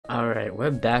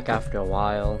Alright, we're back after a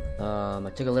while. I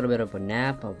took a little bit of a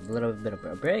nap, a little bit of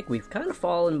a break. We've kind of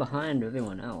fallen behind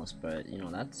everyone else, but, you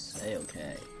know, that's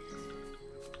a-okay.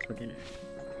 For dinner.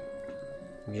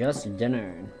 Just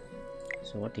dinner.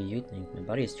 So what do you think? My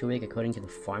body is too weak according to the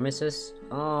pharmacist?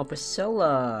 Oh,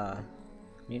 Priscilla!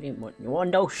 You didn't want- you want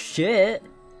no shit!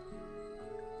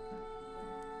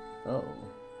 Oh.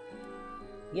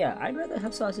 Yeah, I'd rather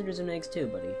have sausages and eggs too,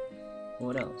 buddy.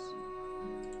 What else?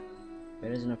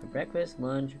 Bread is enough for breakfast,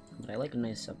 lunch, but I like a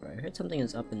nice supper. I heard something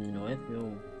is up in the north.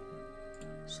 Yo,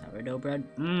 sourdough bread?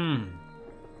 Mmm.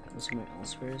 Go somewhere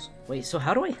else first. Wait, so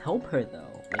how do I help her though?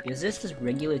 Like, is this just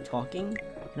regular talking?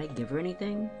 Can I give her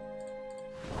anything?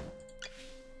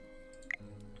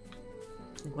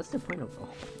 Like, what's the point of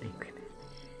angry man?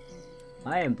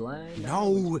 I am blind.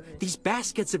 No, these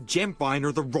baskets of gem vine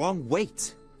are the wrong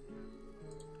weight.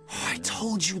 I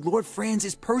told you Lord Franz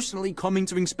is personally coming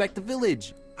to inspect the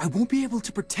village. I won't be able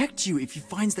to protect you if he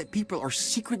finds that people are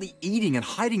secretly eating and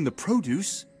hiding the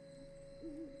produce.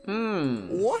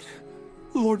 What?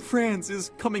 Lord Franz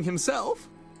is coming himself?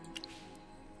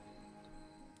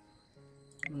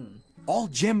 All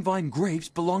gem vine grapes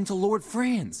belong to Lord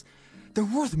Franz. They're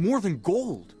worth more than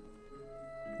gold.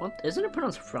 What? Isn't it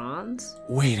pronounced Franz?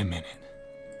 Wait a minute.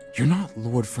 You're not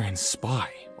Lord Franz's spy,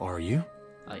 are you?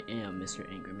 I am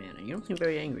Mr. Angry Man, and you don't seem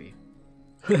very angry.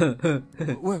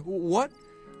 What?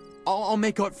 I'll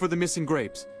make up for the missing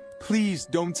grapes. Please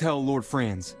don't tell Lord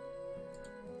Franz.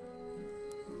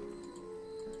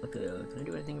 Okay, can I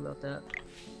do anything about that?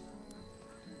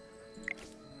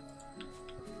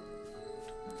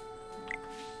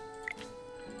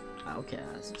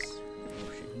 Outcasts.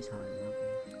 Oh shit, he's hiding nothing.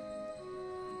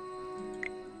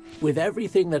 With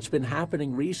everything that's been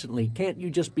happening recently, can't you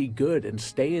just be good and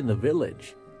stay in the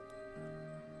village?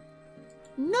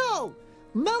 No!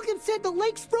 Malcolm said the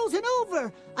lake's frozen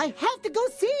over! I have to go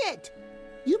see it!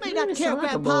 You may not care,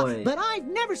 Grandpa, but I've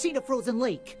never seen a frozen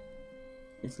lake.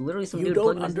 It's literally some You dude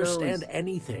don't plugging his understand nose.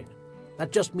 anything.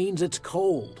 That just means it's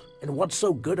cold. And what's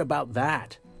so good about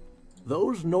that?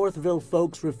 Those Northville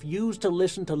folks refuse to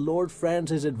listen to Lord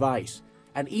Franz's advice,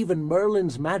 and even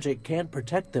Merlin's magic can't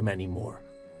protect them anymore.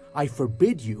 I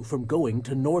forbid you from going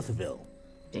to Northville.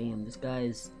 Damn, this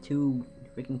guy's too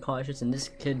freaking cautious and this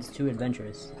kid's too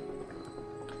adventurous.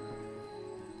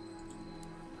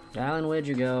 Alan, where'd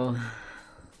you go?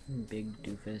 Big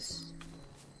doofus.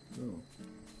 Ooh.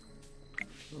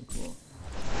 Oh, cool.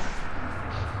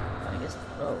 I guess.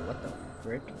 Oh, what the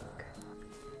frick?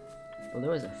 Oh, there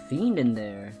was a fiend in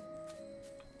there.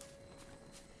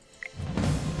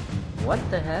 What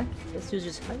the heck? This dude's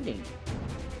just hiding.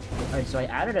 Alright, so I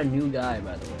added a new guy,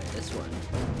 by the way. This one.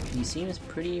 She seems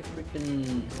pretty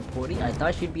freaking supporty. I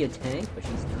thought she'd be a tank, but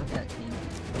she's not that tanky.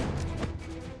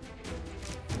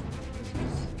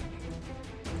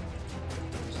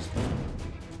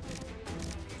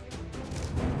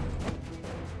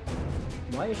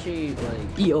 Why is she,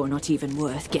 like... You're not even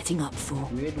worth getting up for.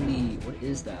 Weirdly... What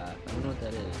is that? I don't know what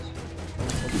that is.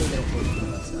 Hopefully they don't focus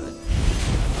on that side.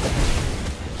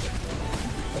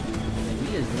 And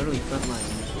he is literally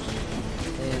frontline.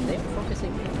 And they're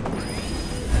focusing...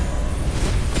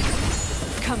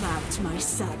 Come out, my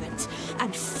servant,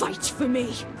 and fight for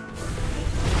me.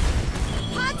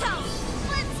 Pato!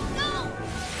 Let's go!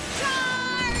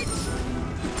 Charge!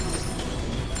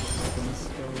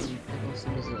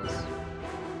 What is this?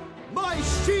 My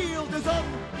shield is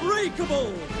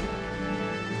unbreakable!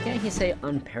 Can't he say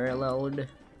unparalleled? Like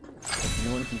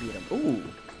no one can beat him. Ooh!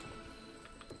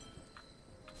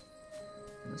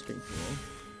 That's pretty cool.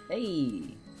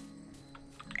 Hey!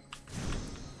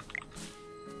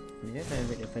 Maybe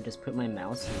if I just put my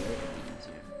mouse here, it'd be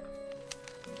easier.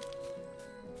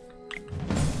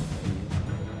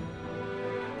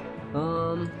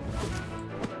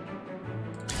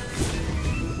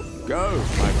 Go,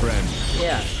 my friend.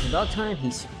 Yeah, it's about time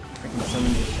he's freaking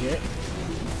summoned this shit.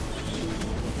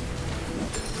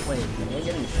 Wait, am I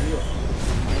getting a shield?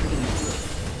 Why am I getting a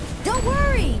shield? Don't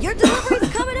worry! Your delivery's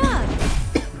coming up!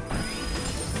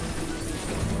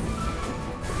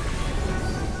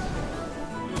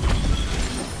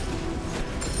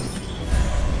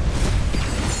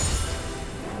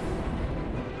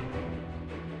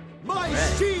 My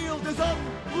shield is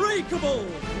unbreakable!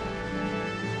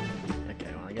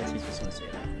 Okay, well, I guess he's just gonna say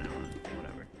that from now on.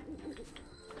 Whatever.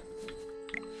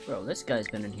 Bro, this guy's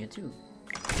been in here too.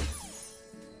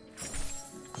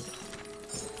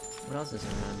 What else is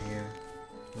around here?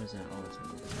 What is that? Oh, it's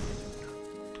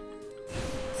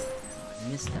I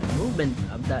missed that movement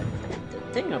of that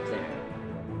thing up there.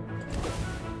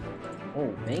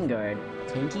 Oh, Vanguard.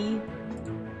 Tanky?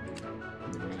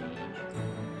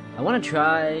 I want to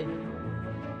try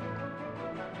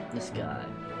this guy.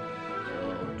 So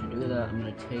to do that, I'm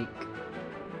gonna take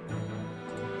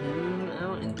him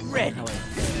out and see Red. how I do.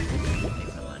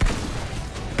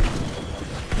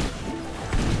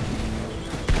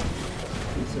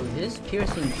 So his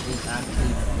piercing is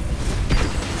actually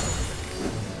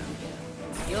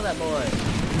heal that boy.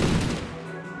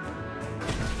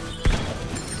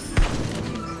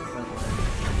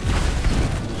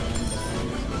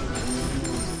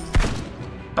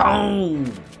 Boom!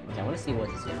 Okay, I want to see what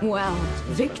this is. Well,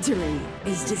 victory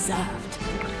is deserved.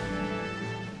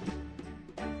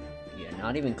 Yeah,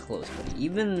 not even close, but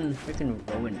even freaking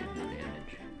Rowan did no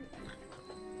damage.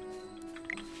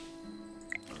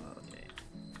 Okay.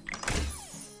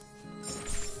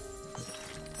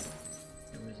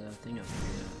 There was a thing up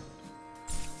here.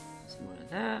 Some more of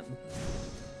that.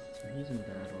 So he's in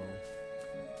battle.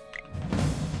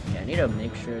 Yeah, I need to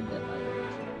make sure that I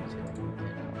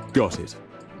Got it.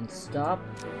 and stop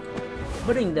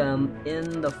putting them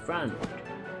in the front.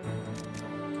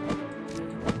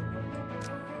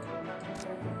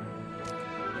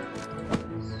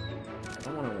 I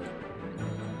don't want to wait.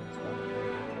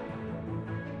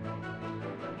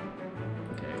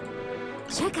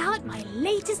 Okay. Check out my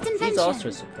latest invention. He's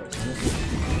also supposed to.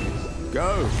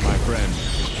 Go, my friend.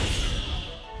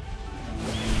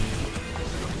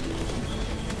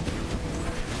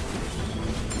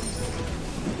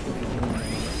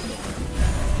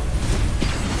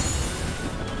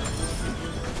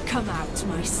 Come out,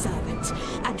 my servant,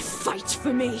 and fight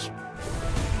for me. Let's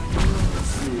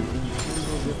see.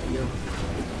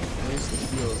 Where's the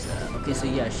heals at? Okay, so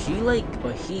yeah, she like,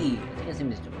 or he, I think his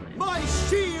name is Divine. My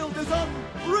shield is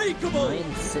unbreakable!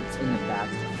 Mine sits in the back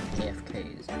of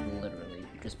AFKs, literally,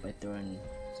 just by throwing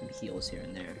some heals here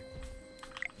and there.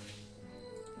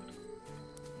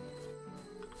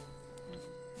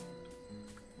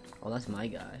 Oh, that's my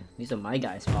guy. These are my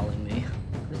guys following me.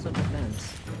 Crystal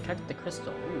defense. Protect the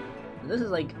crystal. Ooh. This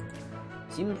is like,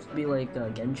 seems to be like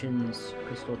Genshin's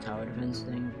crystal tower defense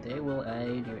thing. They will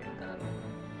aid your battle.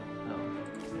 Oh.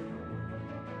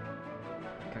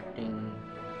 Protecting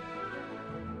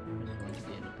crystal to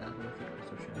the end of battle. If your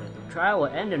crystal shattered. The trial will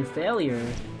end in failure.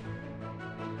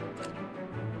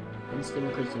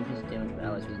 Unstable crystal increases damage of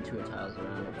allies within 2 tiles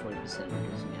around 40%,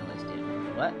 reducing allies'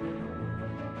 damage. What?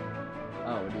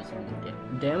 Oh, reducing the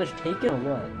damage taken or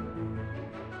what?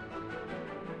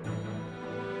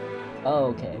 Oh,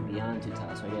 okay, beyond 2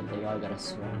 tiles, so yeah, they all gotta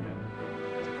surrender.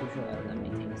 It's a crucial item that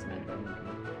maintains magic energy.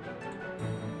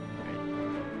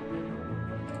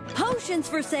 Potions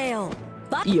for sale.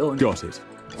 But Got it.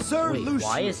 Sir Wait, Lucius,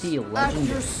 why is he at legendary?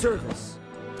 your service.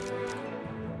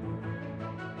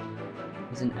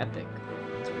 He's an epic.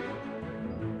 That's weird.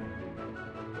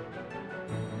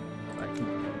 I can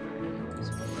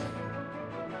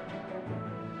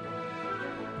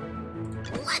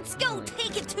let's go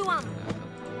take it to him.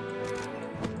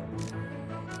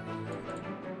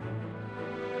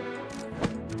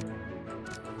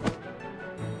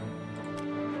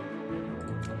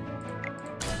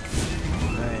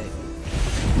 Alright.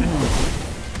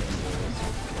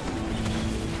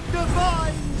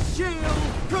 Divine shield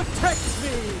protects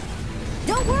me.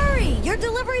 Don't worry, your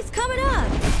delivery's coming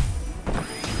up. These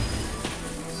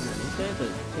guys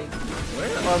are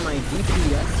where are my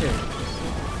DPSers?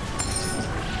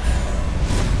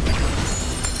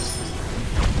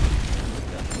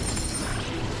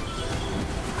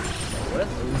 What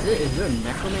is there a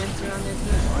necromancer on this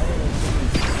team? Why are they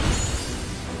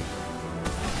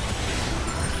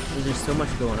there's so much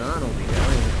going on over here. I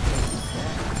don't even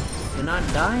they're not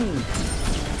dying.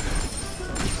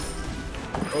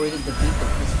 Oh, is it defeat the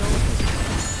crystal?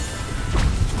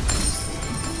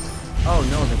 Oh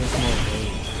no, they're just more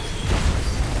waves.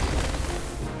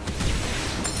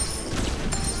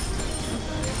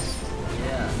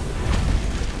 Yeah.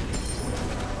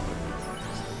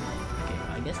 Okay,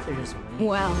 I guess they're just waves.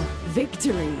 Well,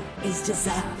 victory is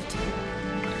deserved.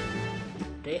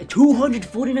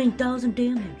 249,000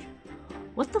 damage.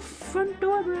 What the front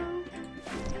door, bro?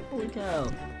 Holy cow.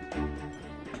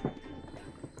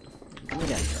 Give me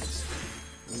that trust.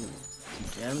 Ooh, some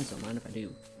gems, don't mind if I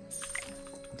do.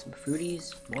 And some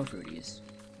fruities, more fruities.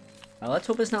 Let's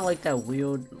hope it's not like that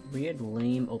weird,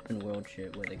 lame open world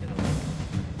shit where they're gonna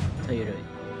like, tell you to.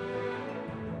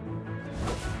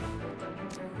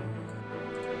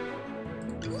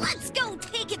 Let's go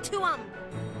take it to him.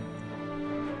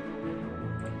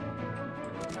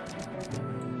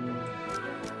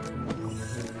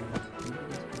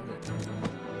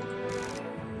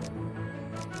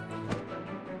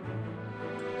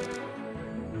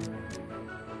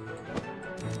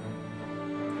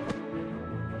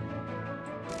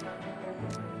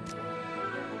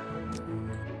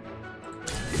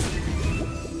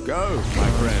 Go, my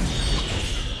friend.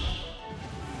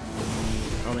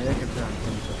 Oh, maybe I can put on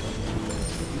some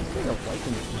These guys are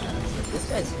wiping his ass. Like, this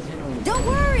guy's generally. Don't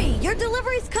worry, your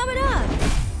delivery's coming up.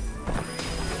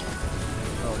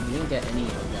 Oh, you didn't get any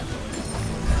of that.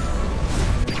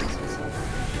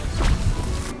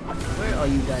 Where are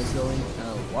you guys going?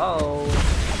 Oh, whoa.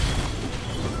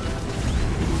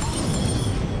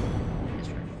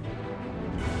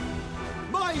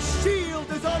 My shield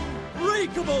is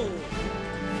unbreakable!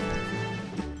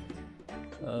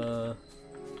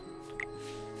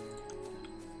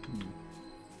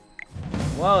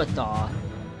 What the?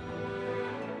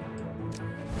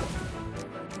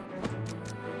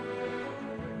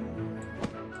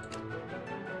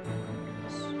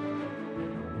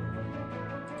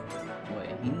 Wait,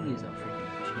 he is a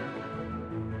freaking champion.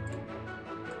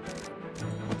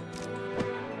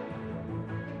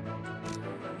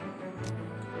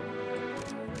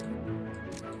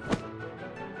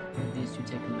 These two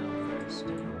take him out first.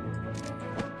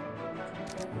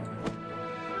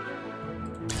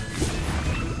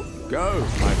 Go,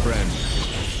 my friend.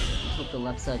 Let's hope the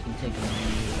left side can take him out.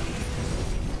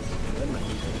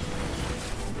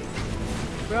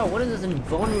 Bro, what is this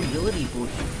invulnerability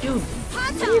bullshit? Dude,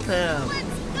 leave him!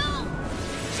 Let's go!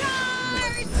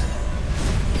 Charge!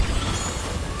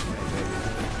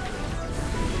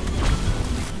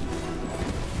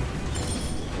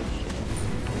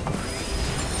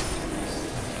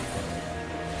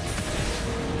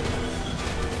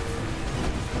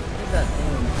 Look at that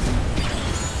thing.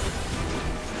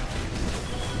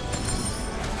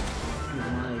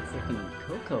 My freaking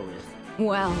Coco is.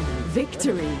 Well,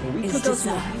 victory is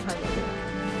deserved.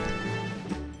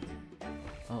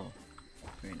 Oh,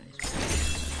 very nice.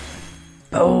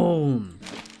 Boom!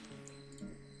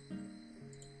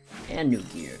 And new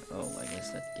gear. Oh, I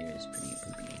guess that gear is pretty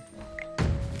poopy.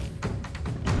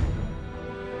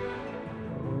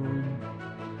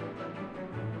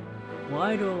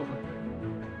 Why don't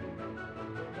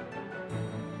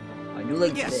I do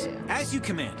like Yes, that? as you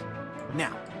command.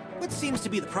 Now, what seems to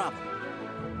be the problem?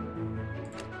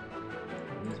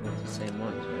 These ones the same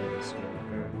ones, right? This one with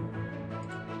her.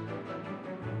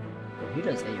 Oh, he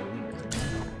does AoE, doesn't he?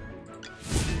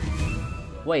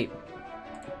 Wait.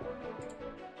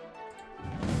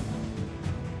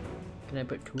 Can I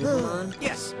put two of them on?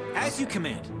 Yes, as you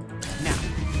command. Now,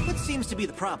 what seems to be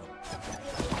the problem?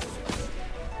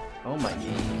 Oh my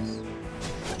jeez.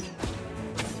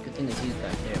 It's a good thing that he's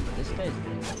back there, but this guy's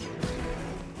really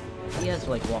he has to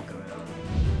like walk around.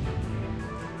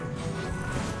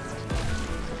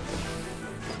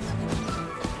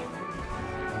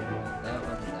 That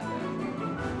wasn't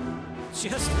that bad.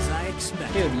 Just as I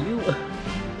expected. Dude, you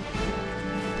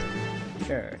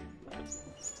sure.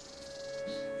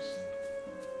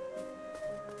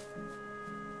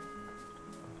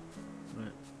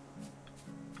 What?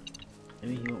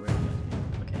 Maybe he won't wear it.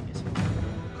 Okay, I guess he will.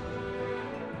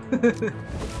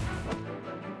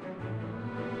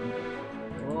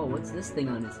 Whoa, what's this thing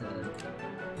on his head?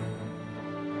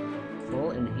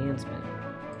 Full enhancement.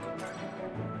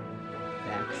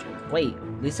 Faction. Wait,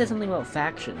 they said something about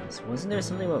factions. Wasn't there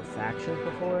something about factions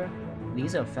before?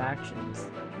 These are factions.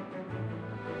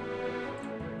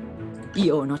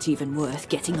 You're not even worth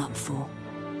getting up for.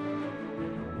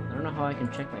 I don't know how I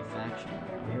can check my faction.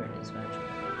 Oh, here it is, faction.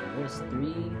 There's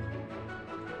 3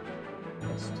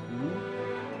 plus 2.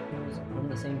 Who's from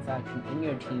the same faction in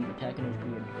your team, attack and be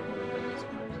recorded by this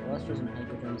one. Celestials and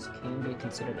Hyperdrones can be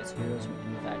considered as heroes from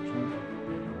any faction.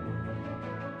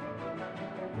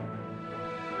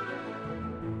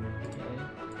 Okay.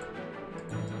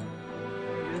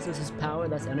 This is his power,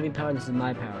 that's enemy power, this is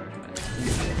my power.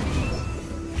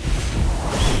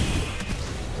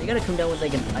 So you gotta come down with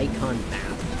like an icon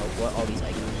map of what all these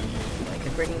icons are. Like a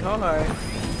freaking car.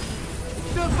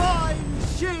 Divine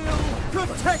shield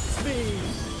protects me!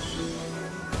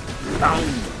 Bang!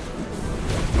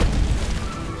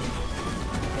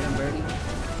 Get him, Birdie.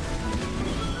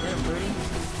 Get him, Birdie.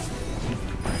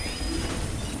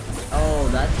 Oh,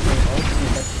 that's the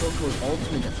ultimate. That's Coco's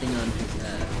ultimate thing on his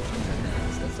head.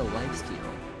 That's a lifesteal.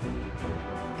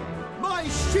 My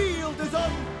shield is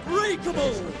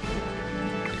unbreakable!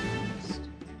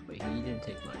 Wait, he didn't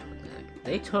take much with that.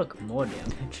 They took more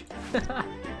damage.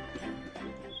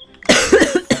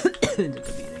 Took a beating.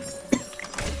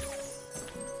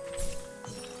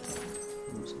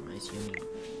 Ooh, some nice yummy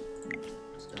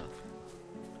stuff.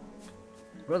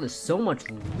 Bro, there's so much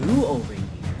loot over here.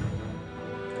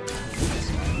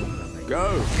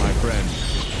 Go, my friend.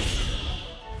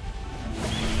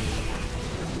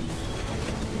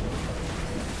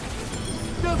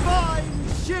 Divine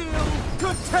shield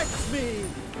protects me!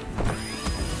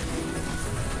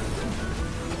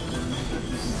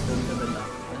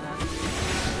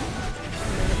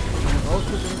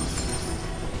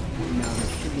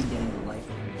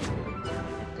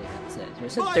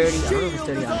 There's a 30, I don't know if it's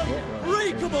 30 on hit or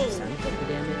 30% of the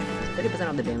damage. 30%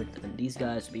 of the damage, and these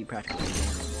guys would be practically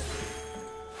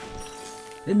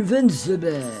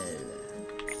invincible.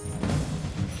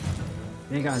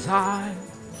 Make us high.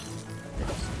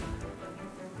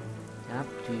 Tap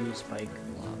to spike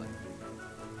lava.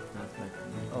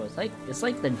 Oh, it's like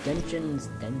the Denshin's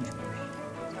Dench motion.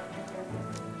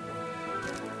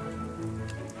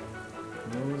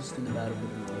 Rolls to the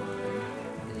battlefield more.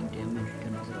 Dealing damage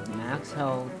comes to max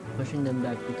health, pushing them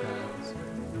back to tiles.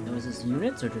 Now is this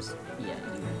units or just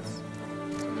units?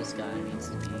 So this guy needs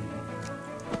to be on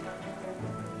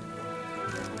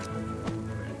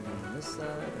this side,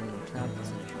 and then we'll tap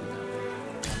this and shoot that way.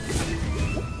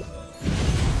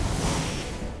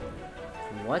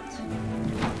 What?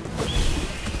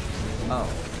 Oh,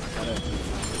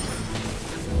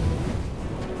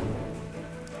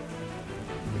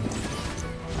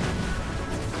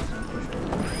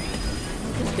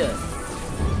 it's good.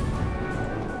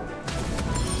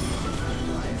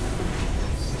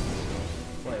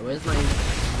 Wait, where's my...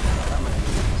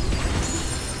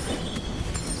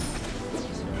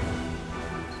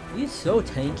 He's so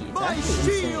tanky. It's My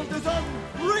shield insane. is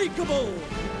unbreakable!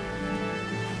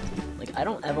 Like, I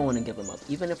don't ever want to give him up,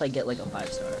 even if I get like a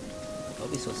 5-star. Like, I'll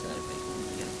be so sad if I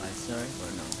get a 5-star,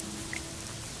 or no.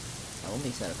 I won't be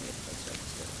sad if I get a 5-star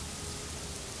still.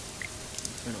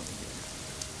 And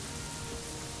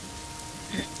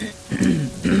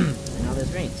now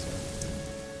there's rain, so.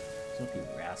 So you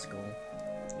rascal.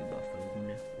 You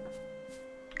buffoon.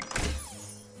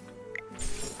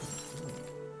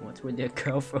 What's with your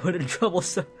girlfriend in trouble,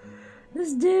 so.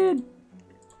 This dude!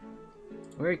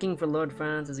 Working for Lord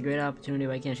France is a great opportunity.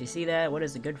 Why can't she see that? What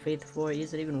is the good faith for?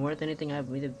 Is it even worth anything? I've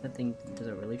made nothing. Does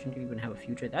a relationship even have a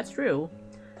future? That's true.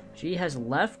 She has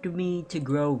left me to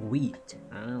grow wheat.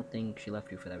 I don't think she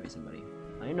left you for that reason, buddy.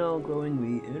 I know growing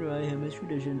wheat in Rhyham is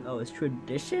tradition. Oh, it's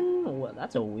tradition? Well,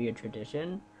 that's a weird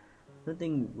tradition.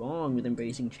 Nothing wrong with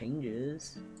embracing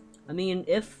changes. I mean,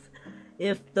 if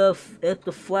the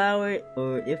flour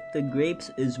or if the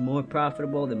grapes is more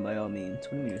profitable, then by all means.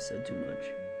 What do you mean you said too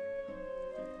much?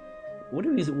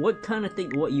 What kind of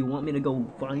thing? What, you want me to go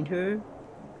find her?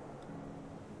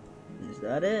 Is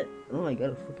that it? Oh, I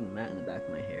got a fucking mat in the back of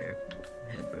my head,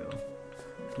 bro.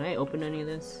 Can I open any of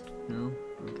this? No?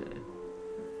 Okay.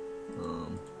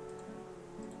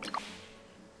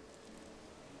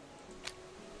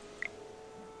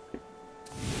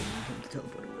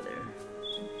 Teleport over there.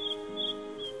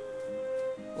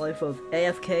 Life of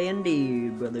AFK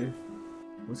indeed, brother.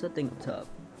 What's that thing up top?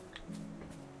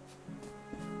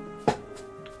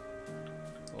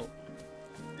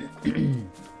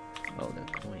 Oh, the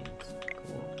coins.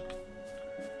 Cool.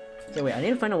 Okay, wait, I need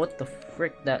to find out what the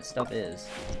frick that stuff is.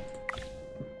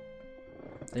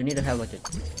 They need to have like a...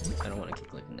 I don't want to keep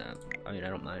clicking that. I mean, I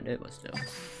don't mind it, but still.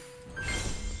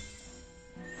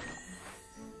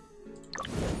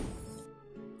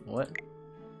 What?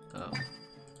 Oh.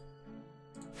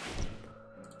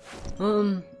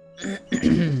 And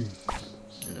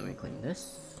then we clean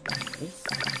this.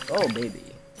 Oh, baby.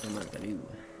 Oh my god.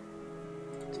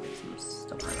 Let's get some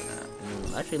stuff out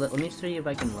of that. Actually, let me see if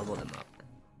I can level them up.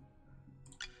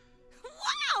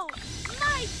 Wow!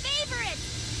 My favorite!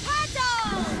 Pato!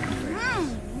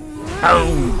 Oh!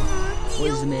 What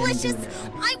does the man do Delicious!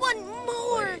 now? I want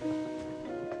more!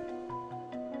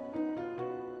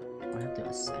 Do I have to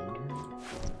ascend her?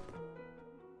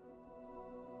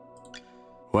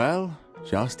 Well,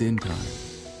 just in time.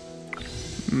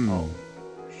 Oh,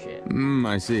 shit.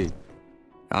 I see.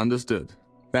 Understood.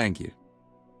 Thank you.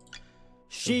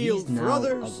 Shield now for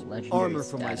others, of legendary armor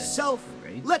for status, myself.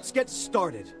 right? Let's get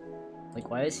started. Like,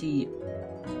 why is he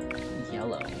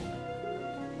yellow?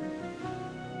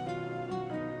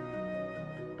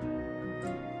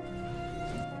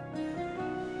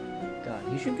 God,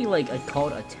 he should be like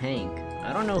called a tank.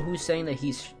 I don't know who's saying that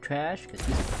he's trash, because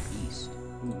he's a beast.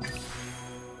 Ooh.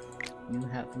 You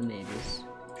have the mages.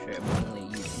 Sure, but only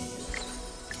you can use.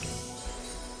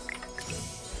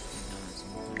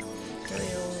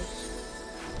 Materials.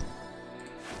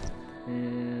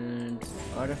 And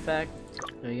artifact.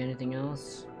 Do I get anything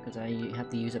else? Because I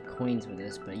have to use up coins for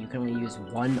this, but you can only use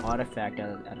one artifact at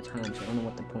a time, so I don't know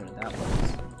what the point of that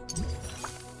was.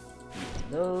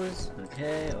 Those.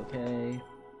 Okay, okay.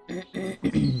 Take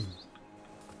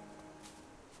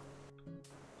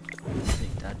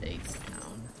that 8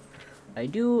 down. I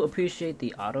do appreciate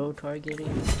the auto targeting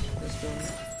this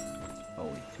one. Oh,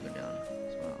 we took it down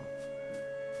as well.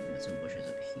 We got some bushes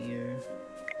up here.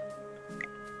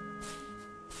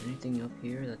 Anything up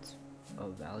here that's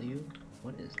of value?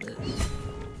 What is this?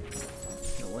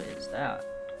 No, what is that?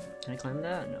 Can I climb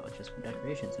that? No, it's just for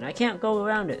decorations. And I can't go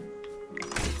around it.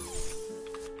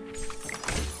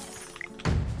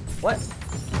 What?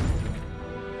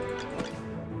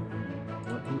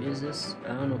 Who is this? I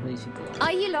don't know who these people are.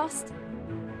 Are you lost?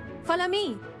 Follow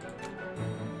me.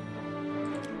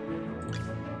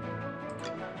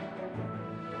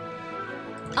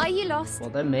 Are you lost? Well,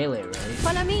 they're melee, right?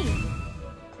 Follow me.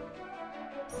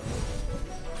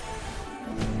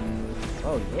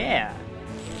 Oh, yeah.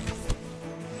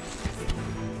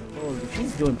 Oh,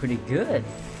 she's doing pretty good.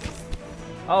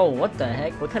 Oh, what the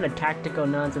heck? What kind of tactical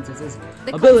nonsense is this?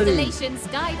 The Abilities! constellations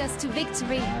guide us to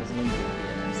victory.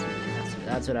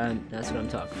 That's what I'm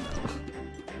talking about.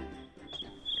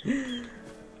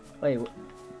 Wait,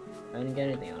 I didn't get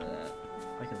anything out of that.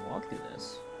 I can walk through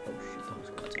this. Oh shit, those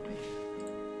squats away.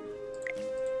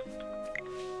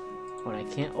 Oh, and I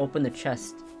can't open the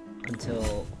chest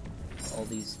until all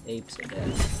these apes are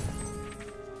dead.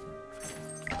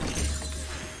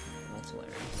 That's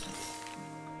hilarious.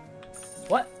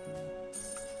 What?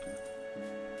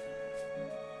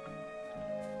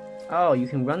 Oh, you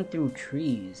can run through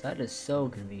trees. That is so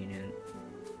convenient.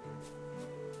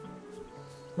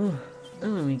 Oh,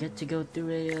 and we get to go through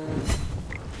a,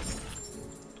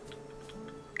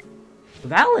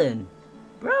 Valen!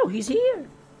 Bro, he's here!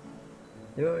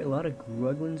 There are a lot of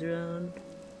Gruglins around.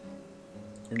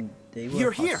 And they were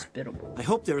You're here! hospitable. I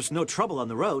hope there's no trouble on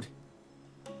the road.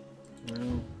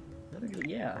 Well, how did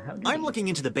you, I'm looking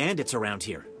into the bandits around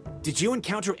here. Did you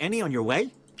encounter any on your way?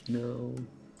 No.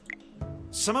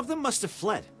 Some of them must have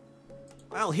fled.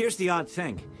 Well, here's the odd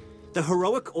thing. The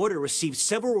Heroic Order receives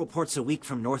several reports a week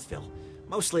from Northville,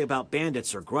 mostly about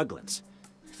bandits or Gruglins.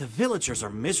 The villagers are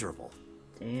miserable.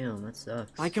 Damn, that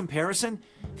sucks. By comparison,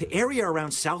 the area around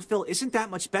Southville isn't that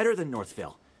much better than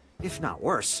Northville, if not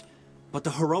worse. But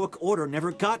the Heroic Order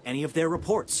never got any of their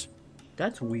reports.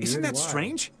 That's weird. Isn't that Why?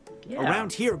 strange? Yeah.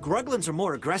 Around here, Gruglins are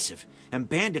more aggressive, and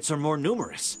bandits are more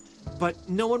numerous. But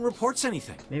no one reports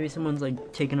anything. Maybe someone's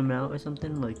like taking them out or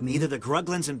something, like me. Either the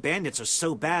Gruglins and bandits are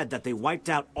so bad that they wiped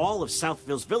out all of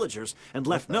Southville's villagers and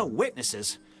left no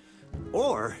witnesses,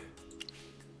 or...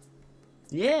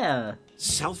 Yeah.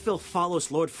 Southville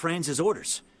follows Lord Franz's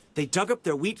orders. They dug up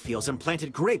their wheat fields and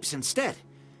planted grapes instead.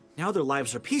 Now their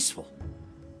lives are peaceful.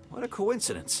 What a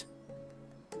coincidence.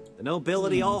 The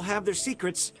nobility all have their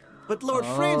secrets, but Lord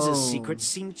Franz's secrets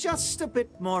seem just a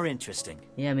bit more interesting.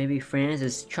 Yeah, maybe Franz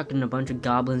is chucking a bunch of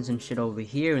goblins and shit over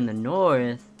here in the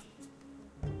north.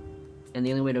 And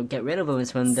the only way to get rid of them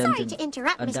is from them Sorry to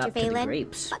interrupt, Mr. adapt to the Valen,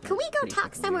 grapes. but can we go Pretty talk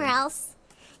fucking somewhere weird. else?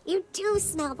 You do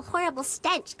smell the horrible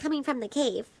stench coming from the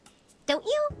cave, don't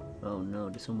you? Oh no,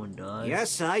 did someone die?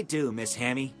 Yes, I do, Miss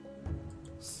Hammy.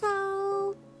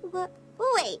 So,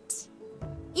 wait.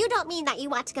 You don't mean that you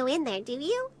want to go in there, do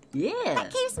you? Yeah.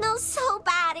 That cave smells so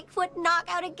bad it would knock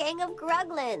out a gang of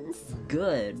Gruglins.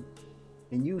 Good.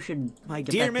 And you should My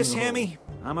get dear back to Miss the hole. Hammy,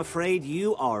 I'm afraid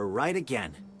you are right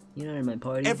again. You're not in my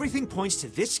party. Everything points to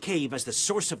this cave as the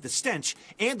source of the stench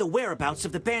and the whereabouts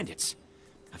of the bandits.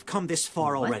 I've come this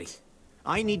far What? already.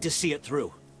 I need to see it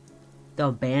through.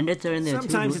 The bandits are in there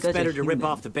Sometimes too. it's Those guys better are to rip human.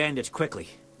 off the bandits quickly.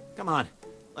 Come on,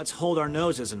 let's hold our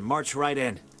noses and march right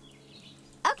in.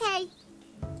 Okay,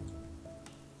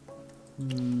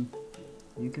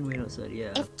 You can wait outside,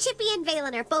 yeah. if Chippy and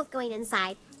Valen are both going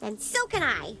inside, then so can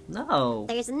I. No.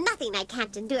 There's nothing I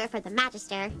can't endure for the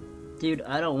Magister. Dude,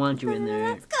 I don't want you in there.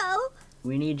 Let's go.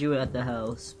 We need you at the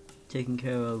house, taking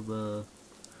care of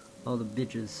all the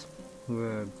bitches who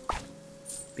are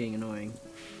being annoying.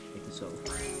 Like the soul.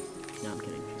 No, I'm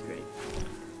kidding. She's great.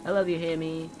 I love you,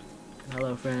 Hammy.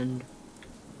 Hello, friend.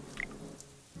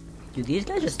 Do these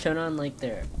guys just turn on like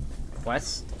their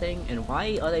quest thing? And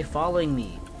why are they following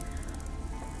me?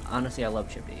 Honestly, I love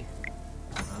Chippy.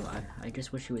 I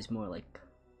just wish he was more like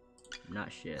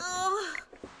not shit. Oh,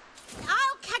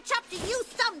 I'll catch up to you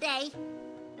someday.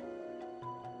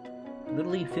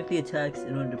 Literally 50 attacks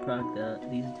in order to proc that.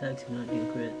 These attacks cannot deal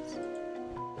crits.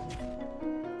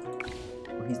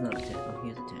 Oh, he's not a tank. Oh, he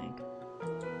is a tank.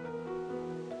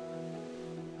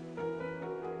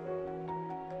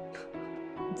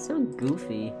 It's so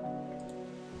goofy.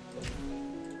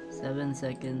 7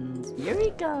 seconds.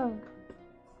 Eureka!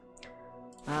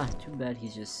 Ah, too bad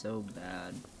he's just so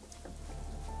bad.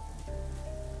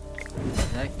 What the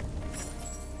heck?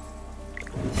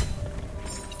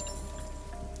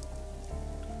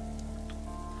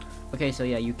 Okay, so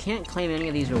yeah, you can't claim any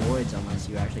of these rewards unless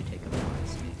you actually take them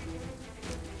once.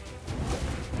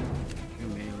 Your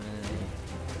melee.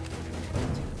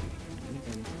 I need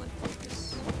to like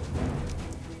focus.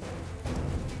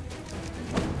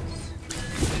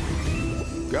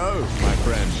 Go, my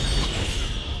friend.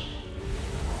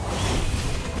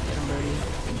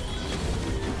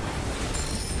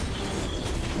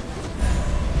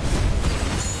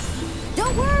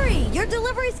 Your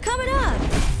delivery's coming up!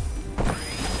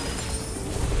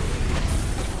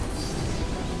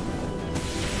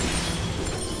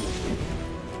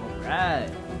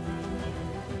 Alright.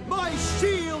 My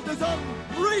shield is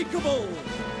unbreakable!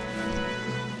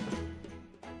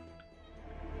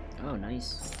 Oh,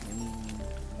 nice.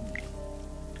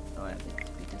 Oh, I have to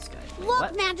beat this guy. Look,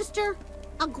 What? Magister!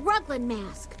 A Gruglin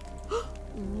mask!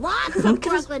 Lots of Look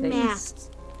at his Gruglin face. masks!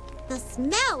 The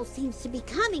smell seems to be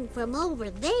coming from over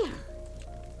there.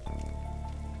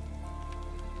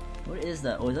 What is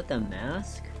that? Oh, is that the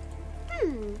mask?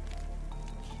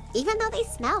 Even though they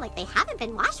smell like they haven't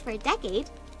been washed for a decade,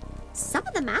 some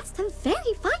of the masks have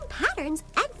very fine patterns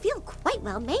and feel quite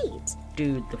well made.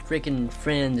 Dude, the freaking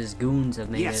Franz goons have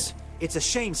made Yes, it's a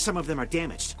shame some of them are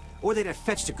damaged, or they'd have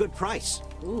fetched a good price.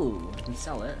 it. Ooh, I can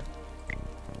sell it.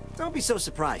 Don't be so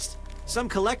surprised. Some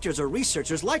collectors or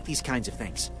researchers like these kinds of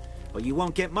things, but you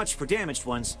won't get much for damaged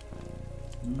ones.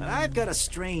 But I've got a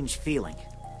strange feeling.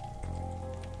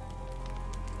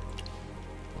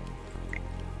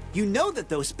 You know that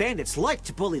those bandits like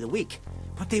to bully the weak,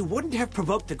 but they wouldn't have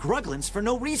provoked the Gruglins for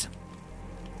no reason.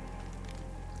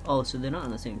 Oh, so they're not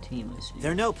on the same team, I see.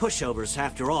 They're no pushovers,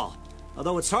 after all.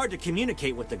 Although it's hard to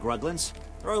communicate with the Gruglins.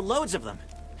 There are loads of them,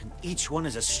 and each one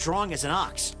is as strong as an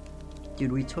ox.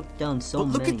 Dude, we took down so But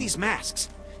many. look at these masks.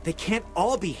 They can't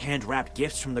all be hand-wrapped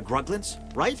gifts from the Gruglins,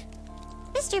 right?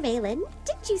 Mr. Valen,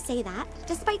 didn't you say that?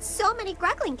 Despite so many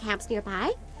Gruglin camps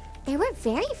nearby, there were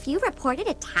very few reported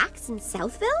attacks in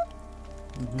Southville?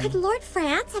 Could Lord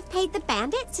Franz have paid the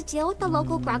bandits to deal with the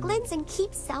local Gruglins and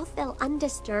keep Southville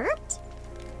undisturbed?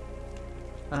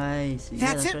 I see.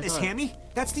 Yeah, That's what it, I Miss thought. Hammy.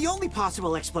 That's the only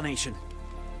possible explanation.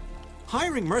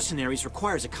 Hiring mercenaries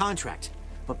requires a contract,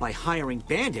 but by hiring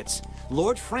bandits,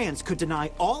 Lord Franz could deny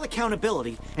all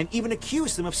accountability and even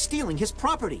accuse them of stealing his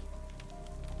property.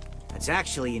 That's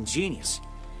actually ingenious.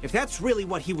 If that's really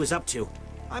what he was up to,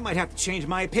 I might have to change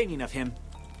my opinion of him.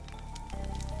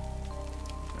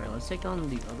 Alright, let's take on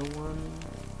the other one.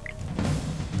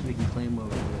 We can claim our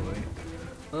reward.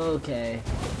 Okay.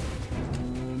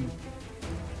 Damn,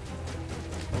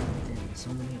 so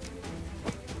many.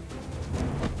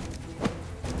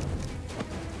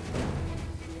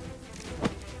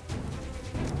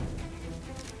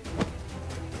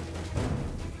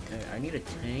 Okay, I need a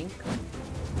tank.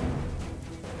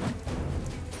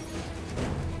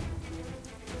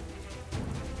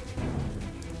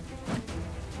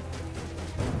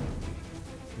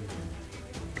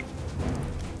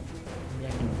 Maybe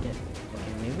I can get.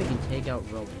 Okay, maybe we can take out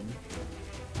Rowan.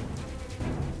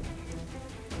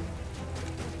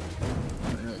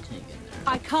 Put another tank in there.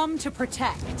 I come to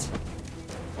protect.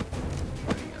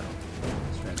 There we go.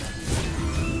 Let's try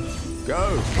that.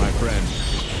 Go, my friend.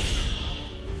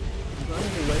 As long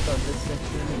as we wipe out this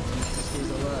section, it stays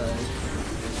alive.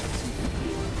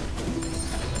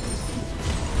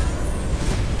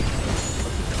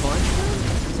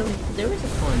 Conjure? So there is a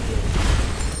conjure.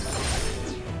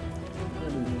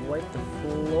 Wipe the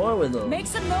floor with them. Make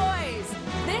some noise!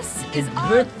 This Did is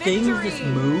her our things victory! just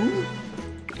move?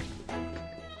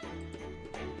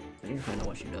 I need to find out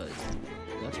what she does.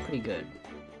 That's pretty good.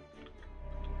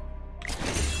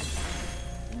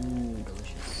 Ooh,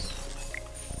 delicious.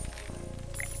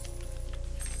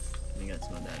 We got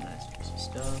some of that nice juicy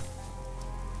stuff.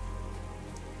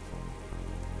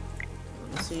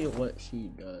 Let's see what she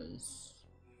does.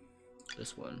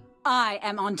 This one. I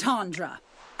am Entendre,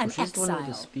 Oh, an she's the one with the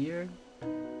exile. spear.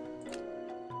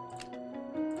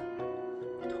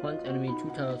 Taunt enemy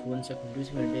 2 tiles for 1 second,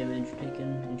 reducing her damage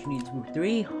taken, and she needs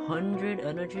 300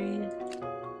 energy.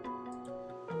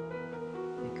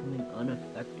 Becoming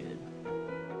unaffected.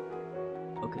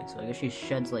 Okay, so I guess she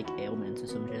sheds like ailments or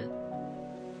some shit.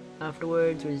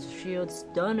 Afterwards, raises shield,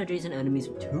 stun adjacent enemies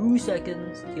for 2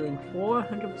 seconds, dealing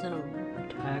 400% of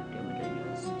attack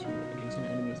damage to adjacent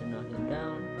enemies and knocking them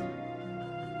down.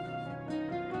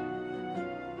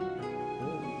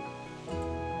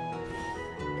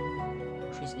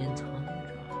 She's in Tundra.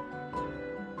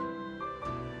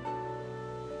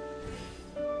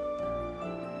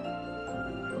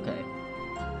 Okay.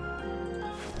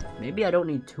 Maybe I don't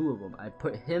need 2 of them. I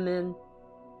put him in,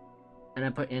 and I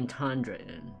put Antandra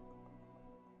in.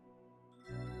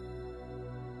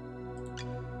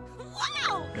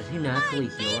 Wow! Does he naturally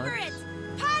heal us?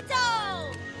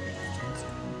 Pato!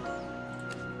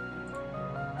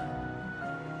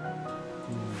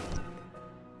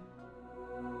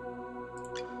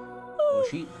 Oh,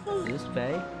 she is this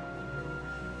Faye?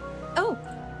 Oh,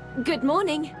 good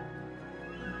morning.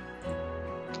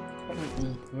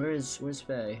 Where's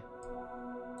Faye?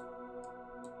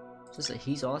 Just that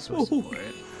he's also a support.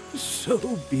 So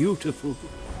beautiful.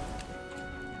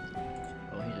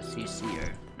 CC'er.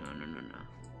 No.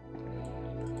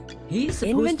 He's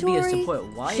supposed to be a support.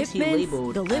 Why is he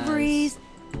labeled deliveries,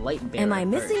 as light bearer? Am I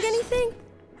missing first? anything?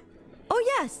 Oh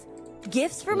yes,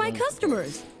 gifts for my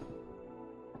customers.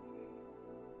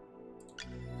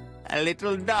 A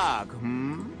little dog,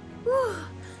 hmm?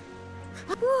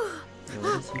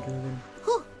 What is he doing?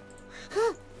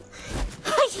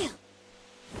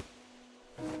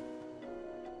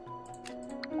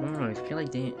 I don't know, I feel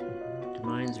like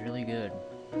Demine's really good.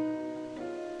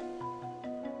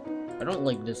 I don't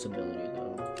like this ability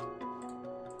though.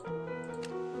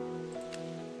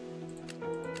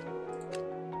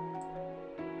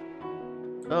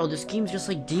 Oh, this game's just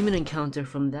like Demon Encounter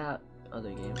from that other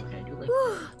game. Okay, I do like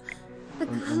The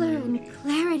color and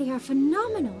clarity are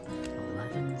phenomenal.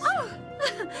 11. Oh!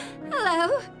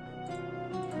 Hello.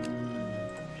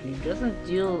 She doesn't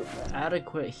deal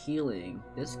adequate healing.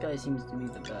 This guy seems to be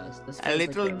the best. This A guy's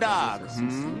little like dog, a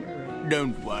hmm? right?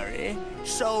 Don't worry.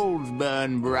 Souls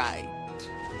burn bright.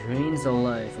 Drains the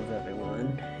life of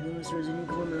everyone. He restores an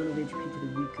equal amount of HP to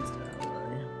the weakest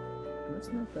ally. That's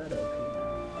not bad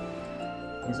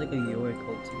actually. He's like a Yorick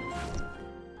ultimate.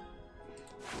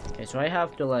 Okay, so I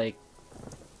have to like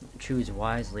choose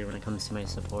wisely when it comes to my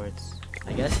supports.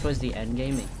 I guess towards the end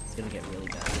game it's gonna get really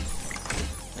bad.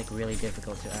 Like really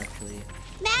difficult to actually.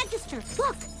 Magister,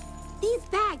 look! These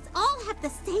bags all have the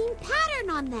same pattern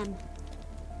on them.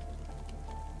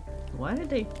 Why did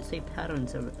they say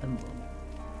patterns of emblem?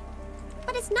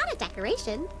 But it's not a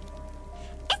decoration.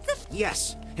 It's a...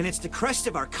 Yes, and it's the crest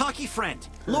of our cocky friend,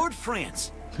 Lord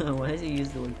Franz. Why does he use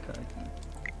the word cocky?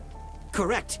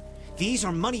 Correct. These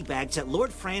are money bags that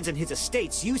Lord Franz and his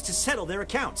estates use to settle their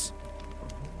accounts.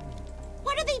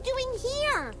 What are they doing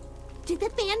here? Did the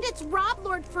bandits rob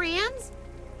Lord Franz?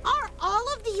 Are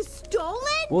all of these stolen?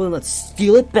 Well, then let's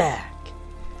steal it back.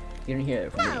 You didn't hear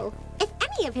it from me. No. If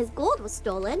any of his gold was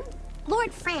stolen,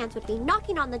 Lord Franz would be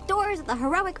knocking on the doors of the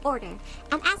Heroic Order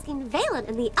and asking Valen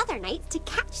and the other knights to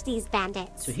catch these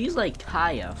bandits. So he's like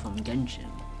Kaya from Genshin,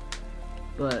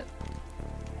 but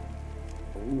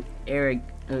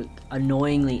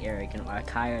annoyingly arrogant, while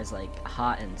Kaya is like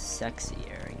hot and sexy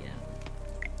arrogant.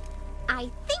 I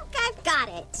think I've got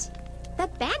it. The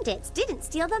bandits didn't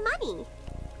steal the money.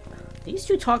 These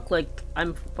two talk like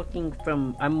I'm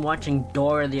watching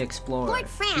Dora the Explorer. Lord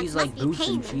Franz He's must like be boots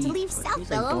paying and them to cheeks. leave He's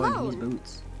Southville like Dora in his alone.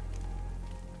 boots.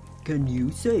 Can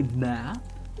you say map?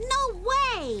 No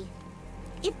way!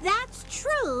 If that's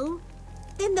true,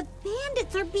 then the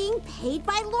bandits are being paid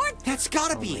by Lord... That's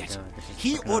gotta be it. God,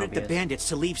 He ordered the obvious. bandits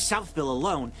to leave Southville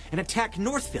alone and attack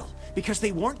Northville because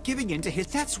they weren't giving in to his...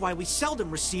 That's why we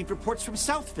seldom received reports from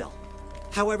Southville.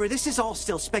 However, this is all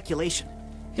still speculation.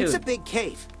 It's a Dude. big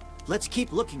cave. Let's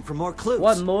keep looking for more clues.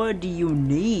 What more do you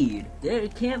need? You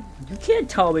can't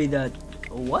tell me that.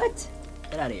 What?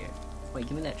 Get out of here. Wait,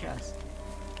 give me that chest.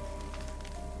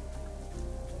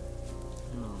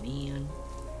 Oh man.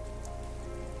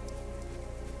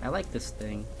 I like this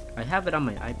thing. I have it on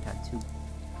my iPad too.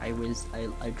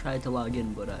 I tried to log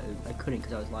in, but I couldn't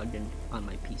because I was logged in on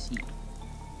my PC.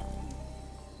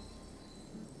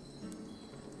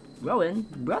 Rowan,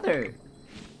 brother.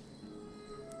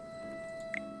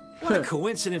 What a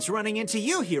coincidence running into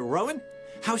you here, Rowan.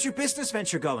 How's your business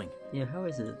venture going? Yeah, how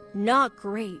is it? Not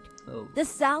great. Oh. The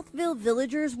Southville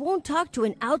villagers won't talk to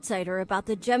an outsider about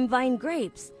the Gemvine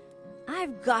grapes.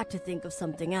 I've got to think of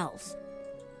something else.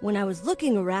 When I was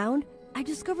looking around, I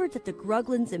discovered that the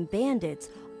Gruglins and bandits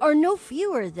are no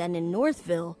fewer than in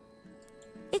Northville.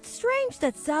 It's strange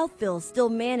that Southville still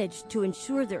managed to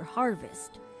ensure their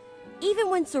harvest, even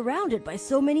when surrounded by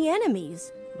so many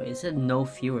enemies. Wait, it said no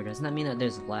fewer. Doesn't that mean that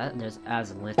there's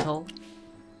as little?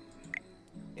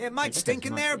 It might stink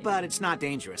in there, but it's not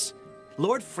dangerous.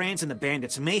 Lord Franz and the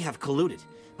bandits may have colluded,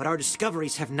 but our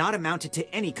discoveries have not amounted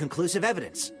to any conclusive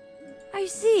evidence. I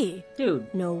see.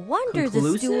 Dude. No wonder the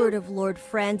Conclusive? steward of Lord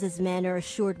Franz's manor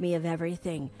assured me of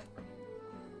everything.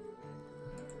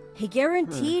 He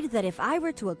guaranteed that if I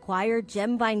were to acquire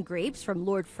Gemvine grapes from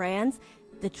Lord Franz,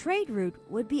 the trade route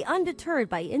would be undeterred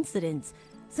by incidents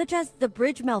such as the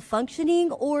bridge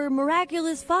malfunctioning or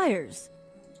miraculous fires.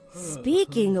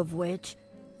 Speaking of which,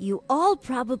 you all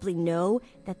probably know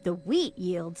that the wheat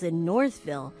yields in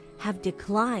Northville have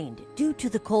declined due to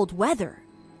the cold weather.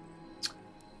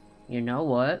 You know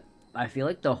what? I feel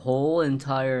like the whole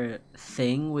entire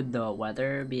thing with the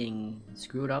weather being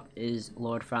screwed up is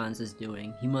Lord Franz's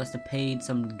doing. He must have paid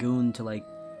some goon to like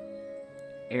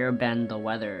airbend the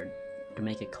weather to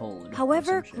make it cold.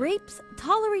 However, grapes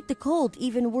tolerate the cold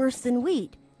even worse than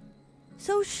wheat.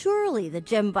 So surely the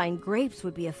Gemvine grapes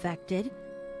would be affected.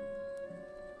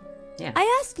 Yeah.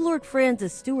 I asked Lord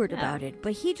Franz's steward about it,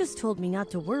 but he just told me not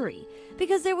to worry,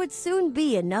 because there would soon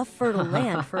be enough fertile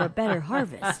land for a better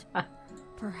harvest.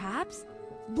 Perhaps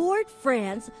Lord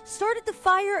Franz started the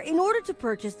fire in order to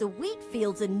purchase the wheat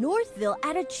fields in Northville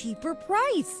at a cheaper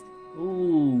price.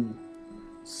 Ooh.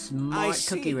 Smart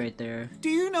cookie right there. Do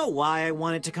you know why I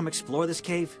wanted to come explore this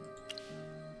cave?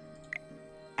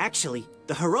 Actually,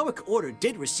 the Heroic Order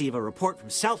did receive a report from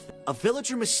Southville. A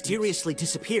villager mysteriously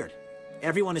disappeared.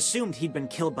 Everyone assumed he'd been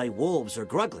killed by wolves or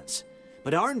gruglins.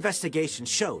 But our investigation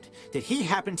showed that he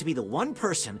happened to be the one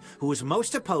person who was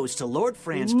most opposed to Lord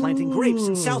Franz planting grapes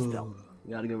in Southville.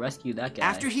 We gotta go rescue that guy.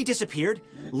 After he disappeared,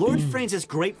 Lord Franz's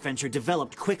grape venture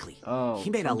developed quickly. He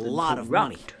made a lot of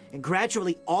money, and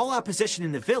gradually all opposition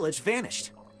in the village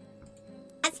vanished.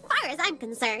 As far as I'm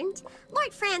concerned,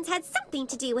 Lord Franz had something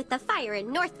to do with the fire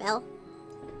in Northville.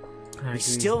 We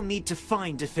still need to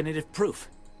find definitive proof.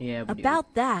 Yeah,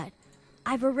 About that,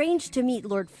 I've arranged to meet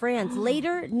Lord Franz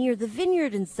later near the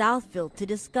vineyard in Southville to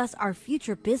discuss our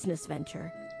future business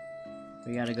venture.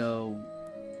 We gotta go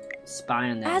spy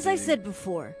on that As I dude. said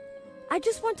before, I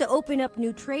just want to open up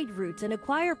new trade routes and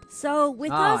acquire. So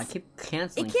with us, I keep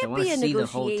canceling. it so I can't wanna be a see the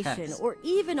whole negotiation text. or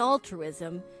even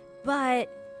altruism, but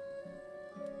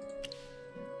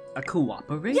A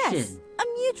cooperation. yes, a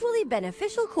mutually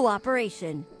beneficial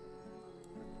cooperation.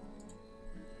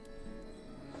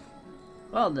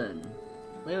 Well then,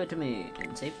 leave it to me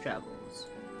and safe travels.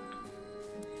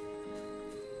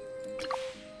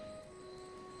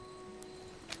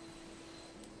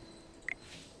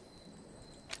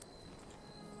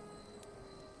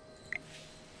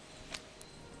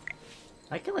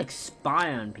 I can like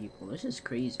spy on people. This is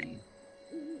crazy.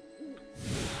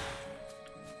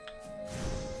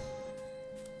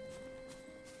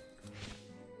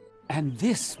 And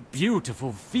this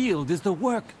beautiful field is the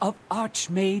work of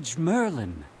Archmage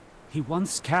Merlin. He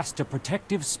once cast a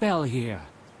protective spell here,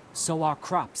 so our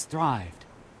crops thrived.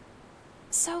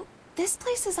 So, this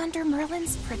place is under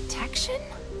Merlin's protection?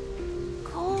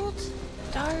 Cold,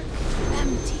 dark,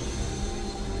 empty.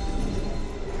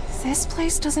 This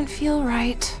place doesn't feel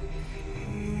right.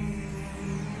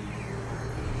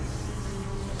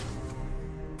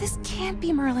 This can't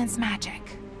be Merlin's magic.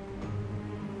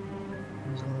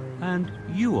 And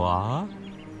you are?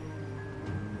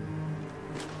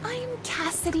 I'm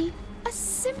Cassidy, a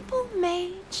simple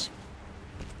mage.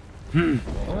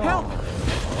 Help!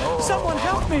 Someone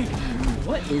help me!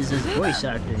 What is this voice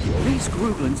acting? These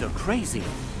Gruglins are crazy.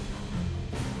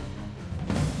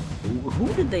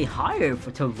 Who did they hire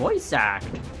to voice act?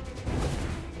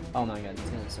 Oh my god, this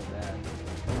guy is so bad.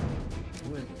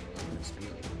 Who is this be?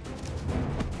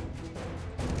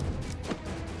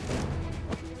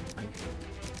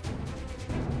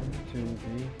 Two,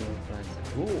 three, four, five,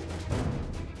 six. Ooh.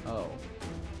 Oh.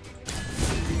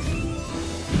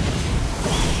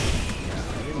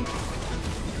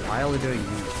 Wilder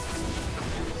youth.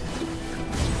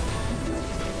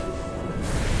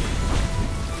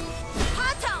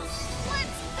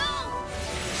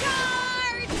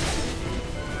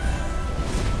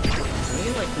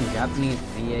 Like some Japanese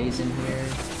VAs in here.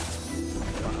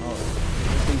 Oh,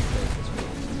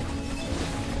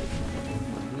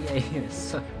 VA here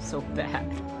is so bad.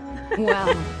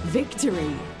 Well,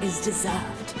 victory is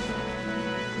deserved.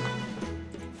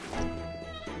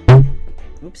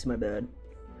 Oops, my bad.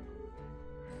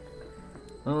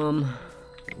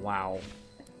 Wow.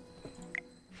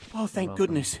 Oh, thank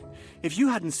goodness. If you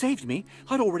hadn't saved me,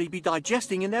 I'd already be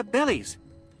digesting in their bellies.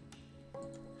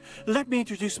 Let me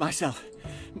introduce myself.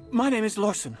 My name is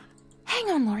Lorson. Hang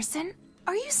on, Lorson.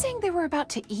 Are you saying they were about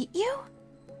to eat you?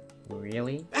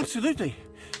 Really? Absolutely.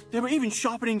 They were even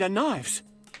sharpening their knives.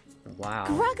 Wow.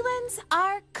 Gruglins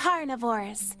are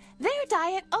carnivores. Their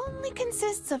diet only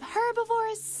consists of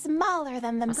herbivores smaller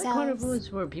than I thought themselves.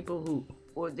 carnivores were people who,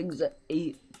 or things that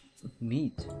ate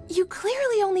meat. You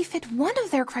clearly only fit one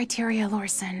of their criteria,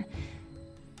 Lorson.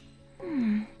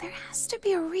 There has to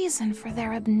be a reason for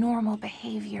their abnormal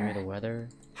behavior. The weather.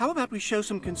 How about we show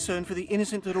some concern for the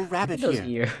innocent little rabbit Those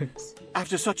here? ears.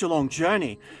 After such a long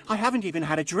journey, I haven't even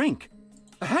had a drink.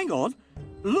 Hang on.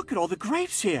 Look at all the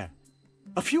grapes here.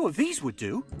 A few of these would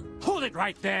do. Hold it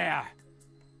right there!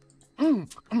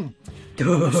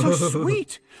 So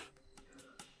sweet.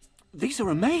 These are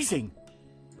amazing.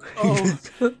 Oh,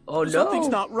 oh no. Something's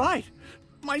not right.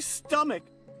 My stomach.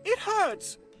 It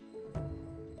hurts.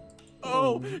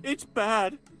 Oh, it's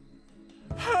bad.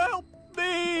 Help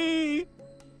me!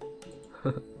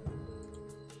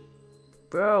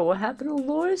 Bro, what happened to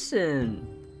Lorson?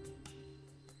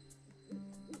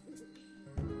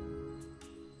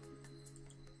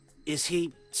 Is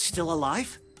he still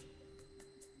alive?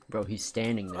 Bro, he's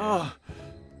standing there. Oh,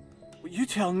 you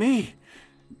tell me.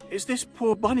 Is this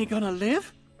poor bunny gonna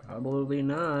live? Probably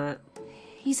not.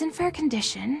 He's in fair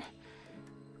condition,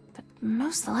 but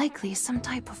most likely some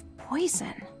type of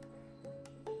poison.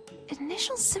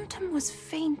 Initial symptom was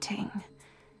fainting.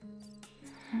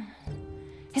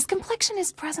 His complexion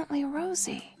is presently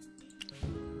rosy.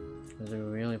 Is it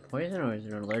really poison or is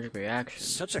it an allergic reaction?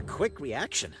 Such a quick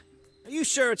reaction. Are you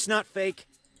sure it's not fake?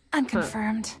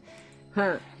 Unconfirmed.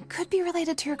 Huh. Could be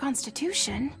related to your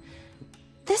constitution.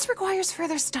 This requires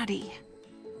further study.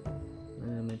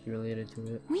 That might be related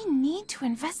to it. We need to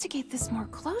investigate this more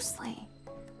closely.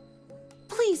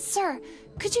 Please, sir,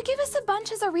 could you give us a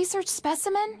bunch as a research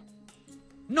specimen?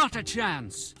 Not a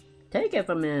chance. Take it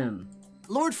from him.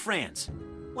 Lord Franz,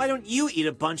 why don't you eat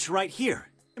a bunch right here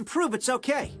and prove it's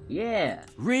okay? Yeah.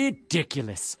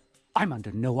 Ridiculous. I'm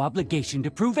under no obligation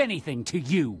to prove anything to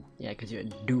you. Yeah, because you're a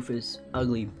doofus,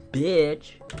 ugly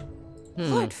bitch.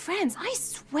 Lord Franz, I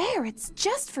swear it's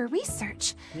just for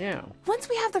research. Yeah. Once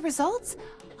we have the results,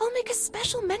 I'll make a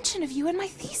special mention of you in my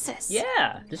thesis.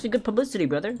 Yeah, this is good publicity,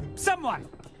 brother. Someone,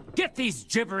 get these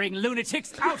gibbering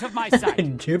lunatics out of my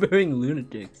sight. Gibbering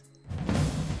lunatics.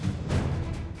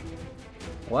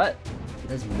 What?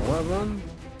 There's more of them?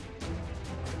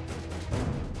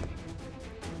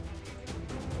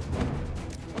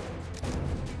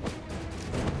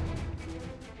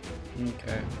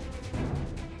 Okay.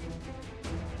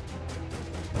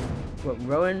 What,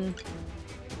 Rowan?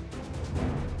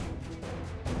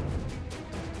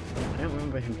 I don't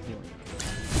remember him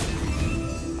healing.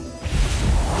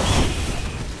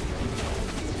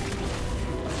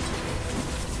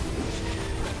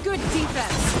 Good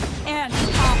defense and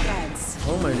offense.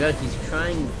 Oh my god, he's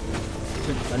trying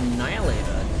to annihilate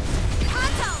us.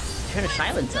 He's trying to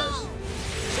silence us.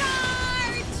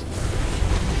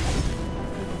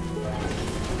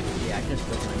 Yeah, I can just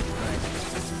flip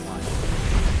my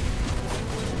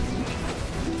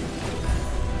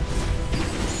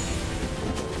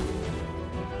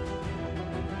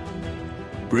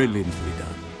Brilliantly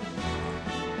done.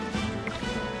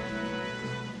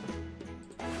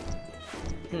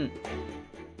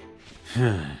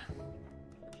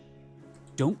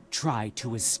 Don't try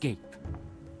to escape.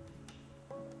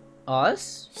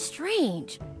 Us?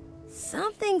 Strange.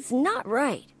 Something's not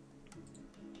right.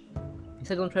 He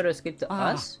said don't try to escape to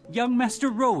us? Young Master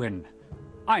Rowan,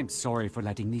 I'm sorry for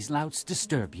letting these louts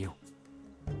disturb you.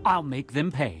 I'll make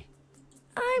them pay.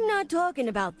 I'm not talking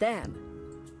about them.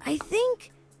 I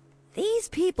think these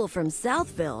people from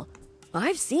Southville,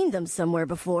 I've seen them somewhere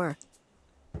before.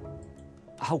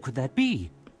 How could that be?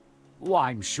 Why,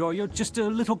 I'm sure you're just a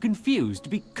little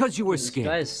confused because you were scared.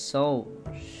 This guy's so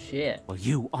shit. Well,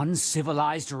 you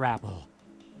uncivilized rabble.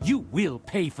 You will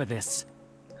pay for this.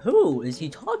 Who is he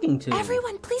talking to?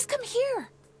 Everyone, please come here.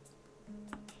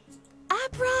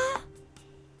 Abra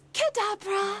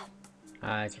Cadabra.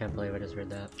 I can't believe I just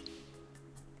heard that.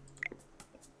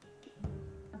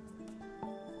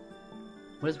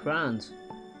 Where's Franz?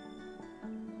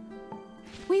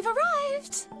 We've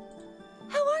arrived.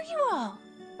 How are you all?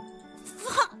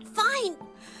 Fine.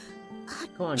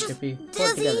 Go on, Just Chippy. Pull it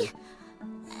together. dizzy.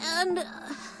 And...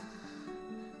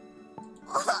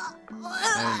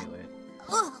 Anyway.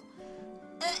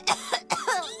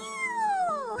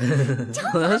 Don't That's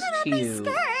vomit on my cute.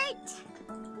 skirt.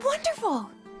 Wonderful.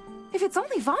 If it's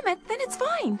only vomit, then it's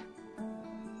fine.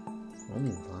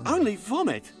 Only vomit? Only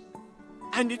vomit?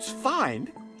 And it's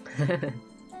fine?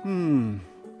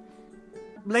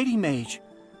 Lady Mage,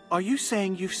 are you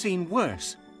saying you've seen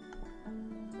worse?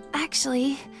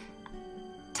 Actually,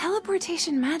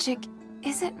 teleportation magic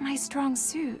isn't my strong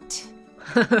suit.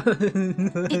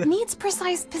 It needs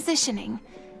precise positioning,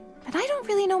 but I don't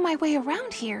really know my way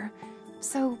around here,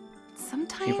 so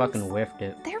sometimes She fucking whiffed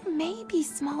it. there may be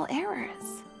small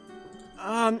errors.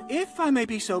 If I may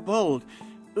be so bold,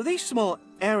 these small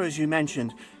errors you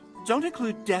mentioned don't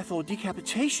include death or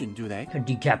decapitation, do they? A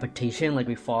decapitation? Like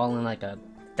we fall in like a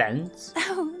fence?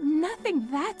 Oh, nothing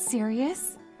that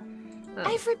serious.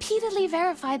 I've repeatedly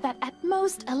verified that at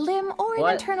most a limb or an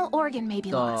What internal organ may be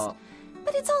the- lost,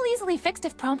 but it's all easily fixed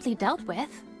if promptly dealt with.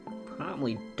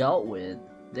 Probably dealt with.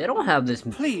 They don't have this.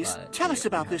 Please, tell us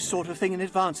about this sort of thing in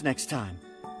advance next time.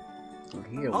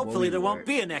 Hopefully there won't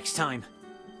be a next time.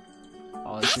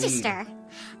 Magister,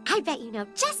 I bet you know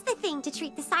just the thing to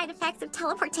treat the side effects of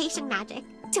teleportation magic,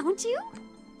 don't you?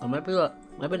 It might be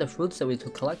the fruits that we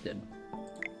collected.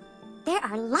 There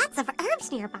are lots of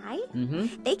herbs nearby.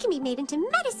 Mm-hmm. They can be made into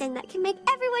medicine that can make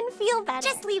everyone feel better.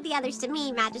 Just leave the others to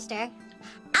me, Magister.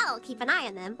 I'll keep an eye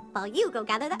on them while you go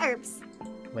gather the herbs.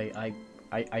 Wait, I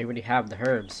already have the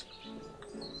herbs.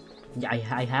 Yeah,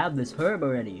 I have this herb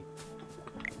already.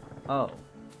 Oh,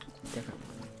 different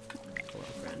one. Hello,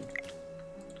 friend.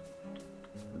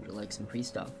 Would you like some free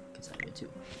stuff? Because I would too.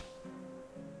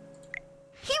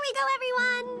 Here we go,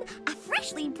 everyone! A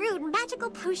freshly brewed magical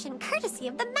potion courtesy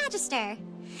of the Magister.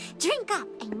 Drink up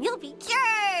and you'll be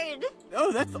cured!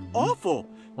 Oh, that's awful!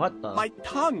 What the? My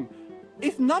tongue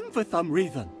is numb for some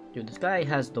reason. Dude, this guy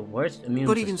has the worst immune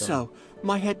But system. even so,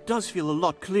 my head does feel a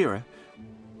lot clearer.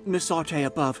 Miss Arte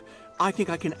above, I think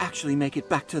I can actually make it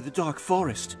back to the Dark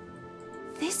Forest.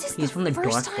 This is He's from the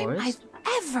first Dark time Forest?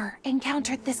 I've ever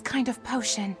encountered this kind of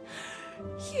potion.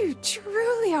 You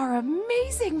truly are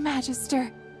amazing,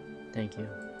 Magister. Thank you.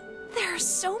 There are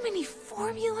so many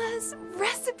formulas,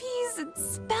 recipes, and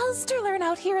spells to learn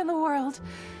out here in the world.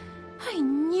 I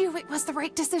knew it was the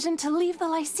right decision to leave the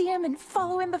Lyceum and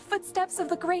follow in the footsteps of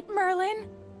the great Merlin.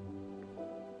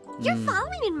 You're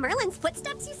following in Merlin's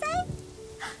footsteps, you say?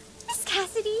 Miss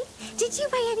Cassidy, did you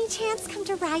by any chance come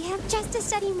to Ryham just to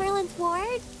study Merlin's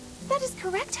ward? That is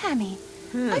correct, Hammy.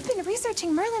 I've been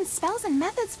researching Merlin's spells and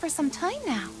methods for some time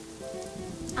now.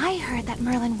 I heard that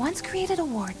Merlin once created a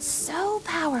ward so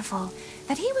powerful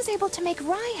that he was able to make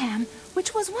Ryham,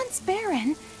 which was once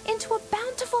barren, into a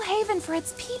bountiful haven for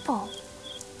its people.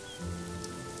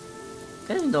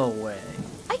 There's no way.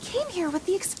 I came here with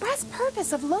the express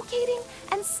purpose of locating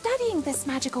and studying this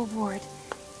magical ward.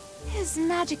 His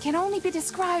magic can only be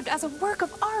described as a work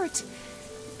of art.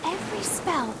 Every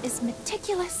spell is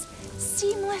meticulous,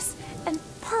 seamless, and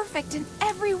perfect in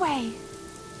every way.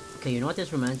 Okay, you know what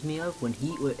this reminds me of? When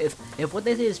if what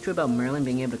they say is true about Merlin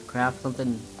being able to craft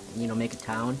something, you know, make a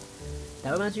town,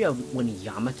 that reminds me of when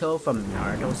Yamato from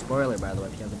Naruto, spoiler by the way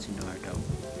if you haven't seen Naruto,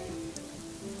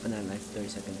 in the next 30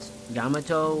 seconds,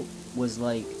 Yamato was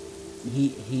like,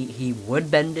 he wood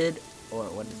bended, or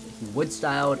what is it, he wood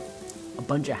styled a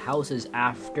bunch of houses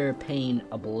after Pain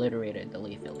obliterated the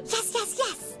Leaf Village. Yes, yes,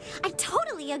 yes! I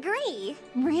totally agree!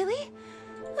 Really?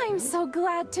 I'm so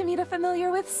glad to meet a familiar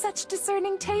with such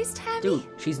discerning taste, Hammy. Dude,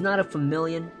 she's not a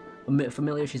familiar,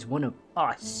 she's one of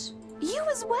us. You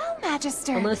as well,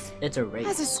 Magister. Unless it's a race.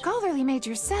 As a scholarly mage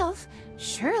yourself,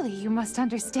 surely you must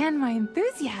understand my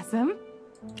enthusiasm.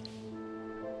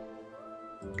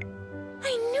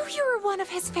 I knew you were one of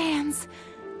his fans.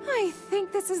 I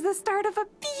think this is the start of a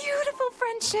beautiful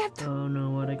friendship. Oh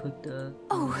no, what I clicked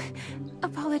Oh,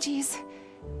 apologies.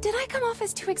 Did I come off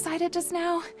as too excited just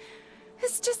now?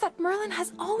 It's just that Merlin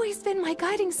has always been my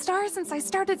guiding star since I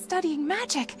started studying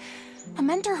magic. A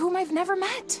mentor whom I've never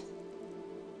met.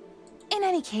 In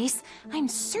any case, I'm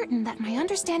certain that my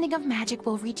understanding of magic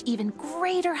will reach even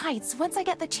greater heights once I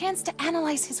get the chance to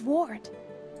analyze his ward.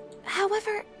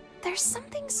 However, there's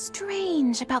something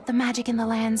strange about the magic in the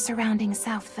lands surrounding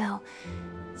Southville.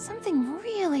 Something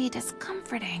really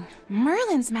discomforting.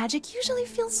 Merlin's magic usually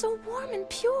feels so warm and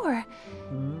pure.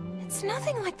 It's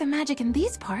nothing like the magic in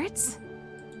these parts.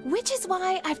 Which is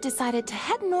why I've decided to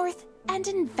head north and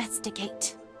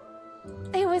investigate.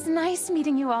 It was nice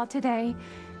meeting you all today.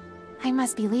 I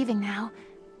must be leaving now,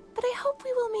 but I hope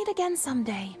we will meet again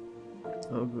someday.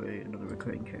 Oh great, another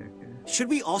recurring character. Should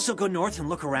we also go north and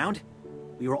look around?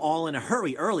 We were all in a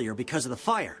hurry earlier because of the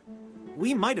fire.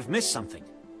 We might have missed something.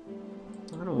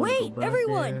 Wait,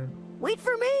 everyone! Wait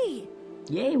for me!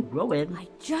 Yay, Rowan! I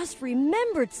just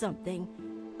remembered something.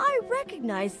 I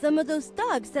recognized some of those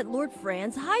thugs that Lord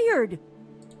Franz hired.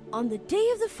 On the day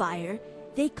of the fire,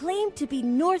 they claimed to be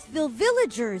Northville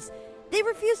villagers. They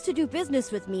refused to do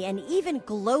business with me and even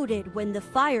gloated when the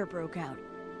fire broke out.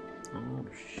 Oh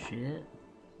shit.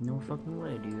 No fucking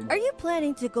way, dude. Are you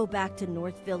planning to go back to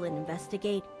Northville and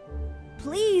investigate?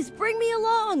 Please, bring me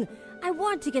along! I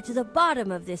want to get to the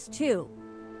bottom of this, too.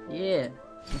 Yeah,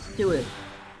 let's do it.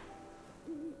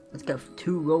 Let's get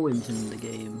 2 Rowans in the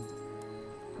game.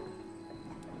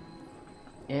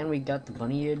 And we got the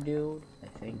bunny-eared dude, I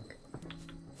think.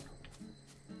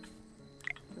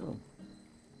 Oh.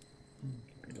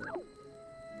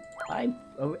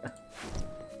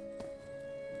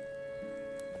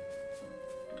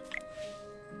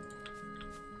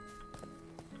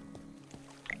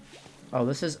 Oh,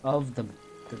 this is of the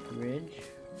bridge?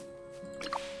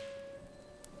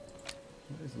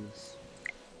 What is this?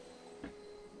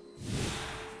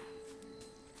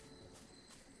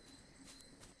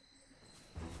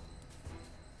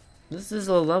 This is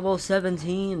a level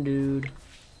 17, dude.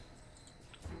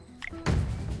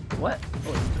 What?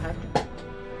 Oh,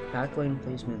 pack lane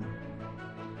placement.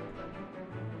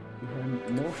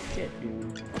 No shit,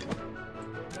 dude.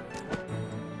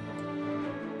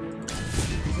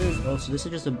 This is, oh, so this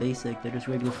is just a basic. They're just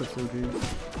regular foot soldiers. Like,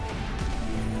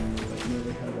 no,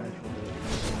 they have actual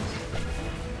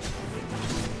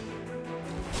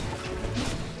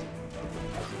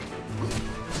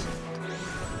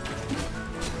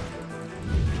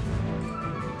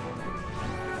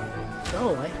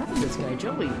Oh, I have this guy,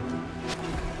 Joey.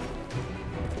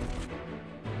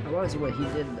 I want to see what he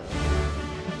did, though.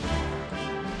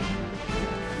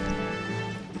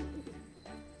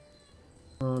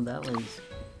 Oh, that was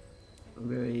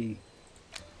very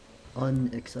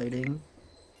unexciting.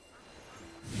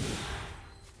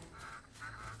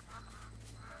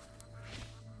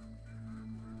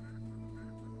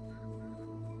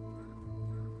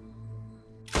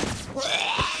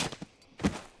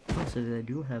 So they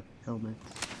do have helmets.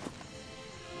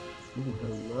 Ooh,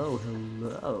 hello,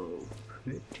 hello.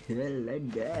 Pretty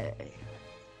lady.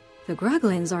 The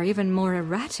Gruglins are even more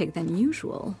erratic than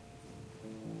usual.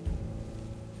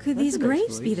 Could That's these a nice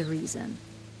grapes be voice. the reason?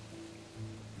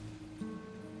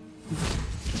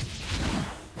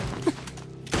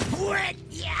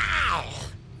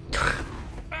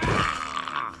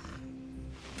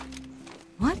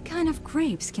 What kind of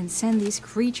grapes can send these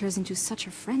creatures into such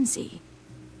a frenzy?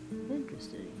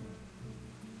 Interesting.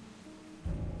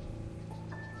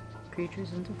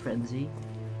 Creatures into frenzy.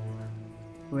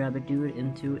 Rabbit dude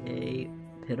into a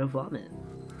pit of vomit.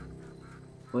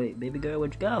 Wait, baby girl,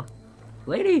 where'd you go?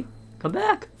 Lady, come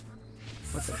back!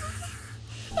 What the?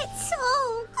 It's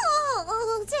so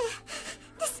cold.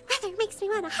 This weather makes me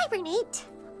want to hibernate.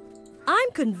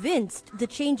 I'm convinced the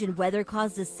change in weather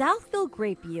caused the Southville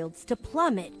grape yields to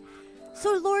plummet.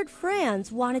 So Lord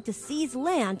Franz wanted to seize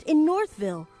land in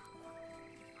Northville.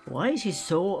 Why is he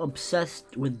so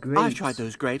obsessed with grapes? I've tried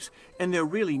those grapes, and they're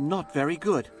really not very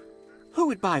good. Who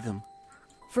would buy them?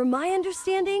 From my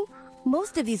understanding,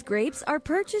 most of these grapes are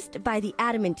purchased by the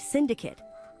Adamant Syndicate.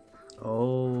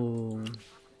 Oh.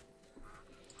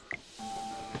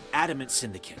 Adamant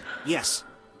Syndicate. Yes.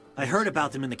 I heard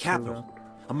about them in the capital.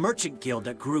 A merchant guild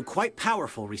that grew quite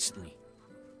powerful recently.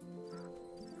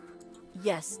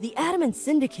 Yes, the Adamant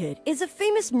Syndicate is a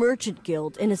famous merchant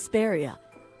guild in Asperia.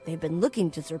 They've been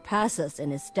looking to surpass us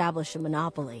and establish a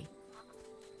monopoly.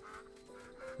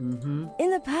 In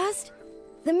the past,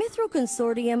 the Mithril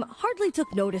Consortium hardly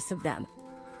took notice of them.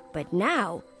 But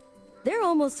now, they're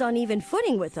almost on even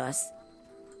footing with us.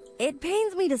 It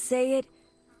pains me to say it,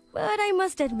 but I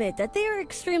must admit that they are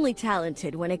extremely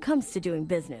talented when it comes to doing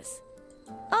business.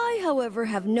 I, however,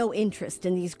 have no interest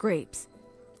in these grapes,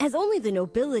 as only the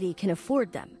nobility can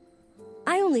afford them.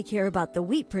 I only care about the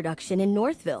wheat production in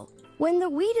Northville. When the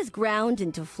wheat is ground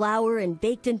into flour and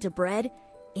baked into bread,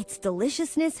 its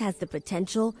deliciousness has the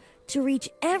potential to reach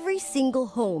every single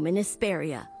home in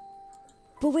Asperia.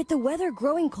 But with the weather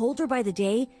growing colder by the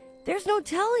day, there's no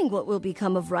telling what will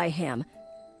become of Ryham.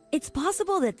 It's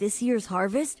possible that this year's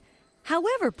harvest,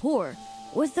 however poor,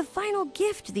 was the final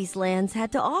gift these lands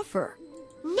had to offer.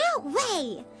 No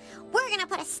way! We're gonna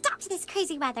put a stop to this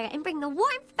crazy weather and bring the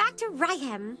warmth back to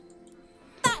Ryham.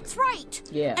 That's right!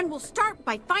 Yeah. And we'll start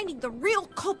by finding the real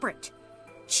culprit.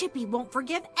 Chippy won't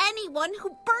forgive anyone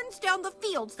who burns down the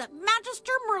fields that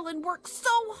Magister Merlin worked so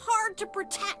hard to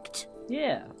protect.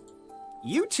 Yeah.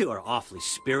 You two are awfully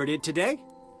spirited today.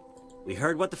 We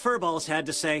heard what the furballs had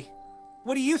to say.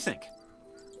 What do you think?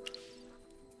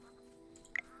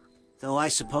 Though I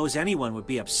suppose anyone would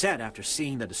be upset after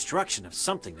seeing the destruction of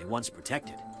something they once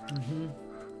protected.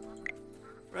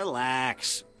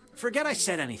 Relax. Forget I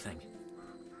said anything.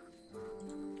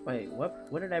 Wait,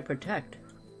 what did I protect?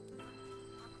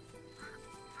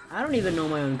 I don't even know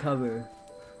my own cover.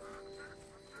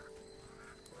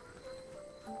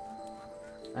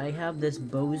 I have this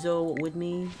bozo with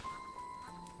me.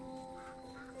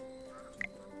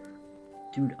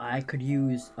 Dude, I could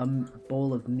use a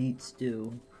bowl of meat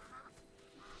stew.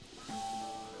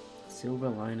 Silver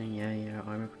lining, yeah,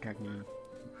 armor protecting.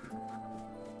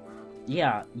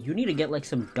 Yeah, you need to get like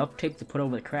some duct tape to put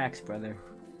over the cracks, brother.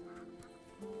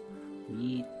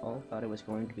 We all thought it was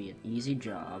going to be an easy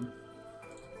job.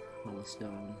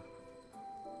 Milestone.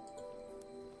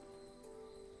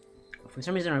 For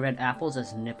some reason I read apples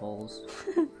as nipples.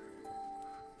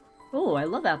 Oh, I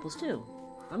love apples too.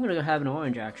 I'm gonna go have an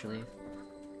orange actually.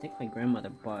 I think my grandmother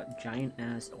bought giant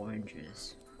ass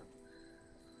oranges.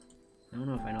 I don't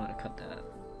know if I know how to cut that.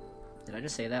 Did I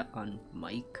just say that on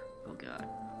mic? Oh god.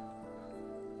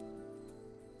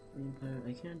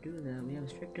 I can't do that. We have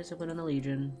strict discipline in the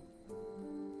Legion.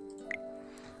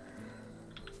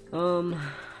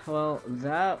 Well,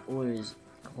 that was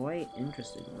quite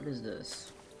interesting. What is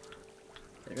this?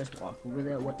 Did I just walk over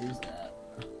there? What is that?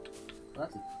 Oh,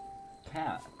 that's a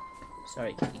cat.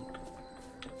 Sorry, kitty.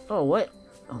 Oh, what?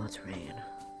 Oh, that's rain.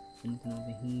 Anything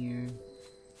over here?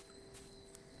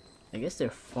 I guess they're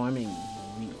farming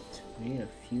wheat. We need a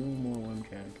few more warm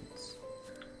jackets.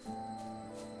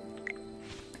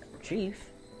 Chief?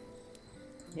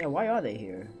 Yeah, why are they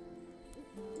here?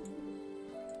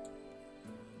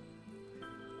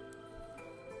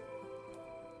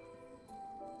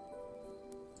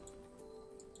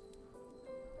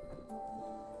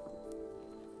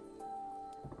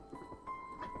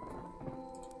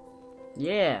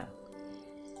 Yeah.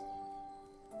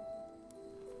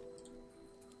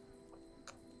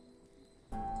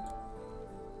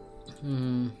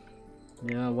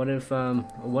 Yeah, what if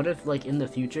like in the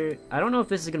future, I don't know if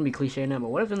this is gonna be cliche now, but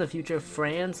what if in the future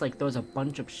France like throws a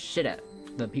bunch of shit at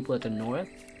the people at the north,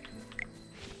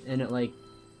 and it like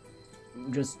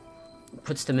just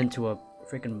puts them into a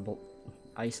freaking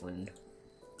ice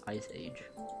age.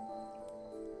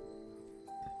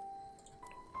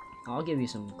 I'll give you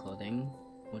some clothing.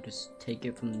 We'll just take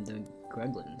it from the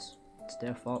Greglins. It's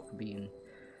their fault for being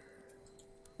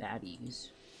baddies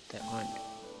that aren't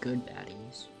good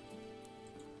baddies.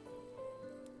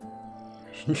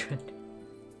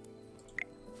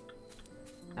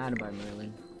 Attaboy,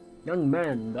 Merlin. Young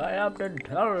man, I have to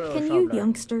tell you Can something. you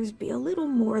youngsters be a little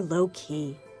more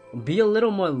low-key? Be a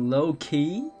little more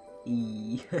low-key?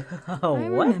 I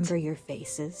What? remember your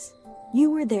faces. You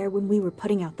were there when we were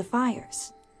putting out the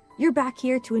fires. You're back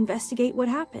here to investigate what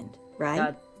happened,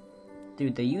 right?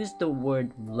 Dude, they used the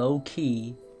word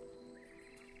low-key,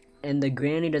 and the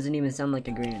granny doesn't even sound like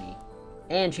a granny.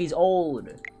 And she's old.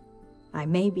 I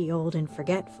may be old and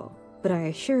forgetful, but I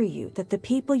assure you that the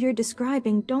people you're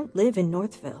describing don't live in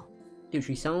Northville. Dude,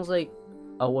 she sounds like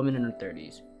a woman in her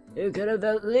 30s. You could have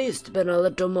at least been a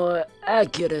little more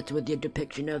accurate with your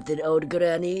depiction of the old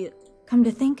granny. Come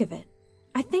to think of it,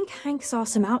 I think Hank saw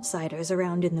some outsiders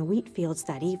around in the wheat fields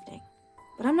that evening,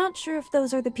 but I'm not sure if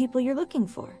those are the people you're looking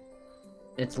for.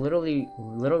 It's literally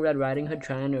Little Red Riding Hood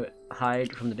trying to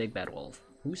hide from the big bad wolf.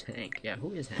 Who's Hank? Yeah,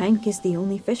 who is Hank? Hank is the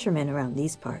only fisherman around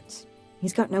these parts.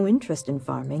 He's got no interest in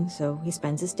farming, so he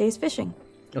spends his days fishing.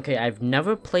 Okay, I've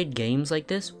never played games like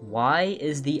this. Why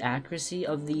is the accuracy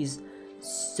of these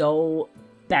so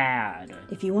bad?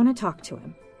 If you want to talk to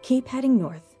him, keep heading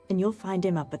north, and you'll find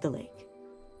him up at the lake.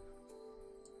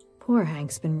 Poor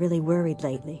Hank's been really worried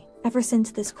lately, ever since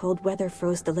this cold weather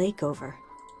froze the lake over.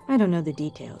 I don't know the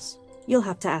details. You'll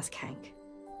have to ask Hank.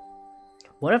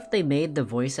 What if they made the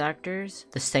voice actors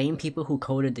the same people who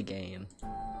coded the game?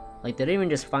 Like, they didn't even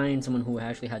just find someone who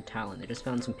actually had talent. They just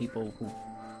found some people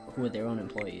who were their own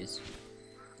employees.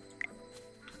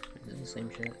 Is it the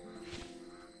same shit?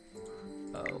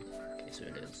 Oh, okay, so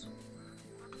it is.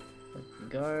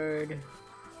 Guard.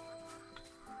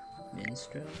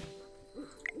 Minstrel.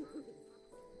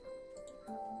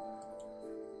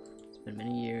 It's been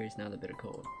many years now, the bitter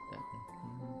cold.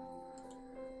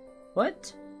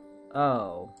 What?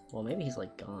 Oh, well maybe he's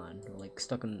like gone, or like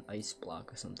stuck on an ice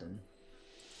block or something.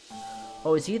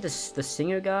 Oh, is he the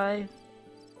singer guy?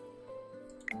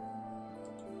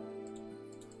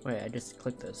 Wait, I just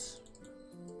clicked this.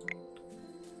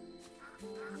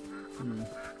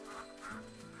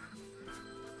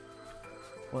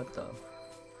 What the?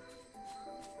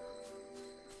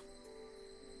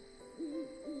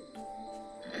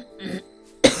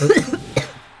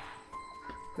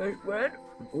 Great red?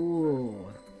 Ooh.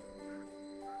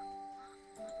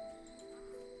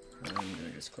 I'm gonna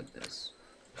just click this.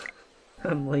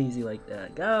 I'm lazy like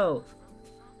that. Go!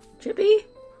 Chippy?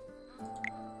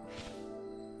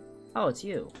 Oh, it's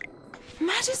you.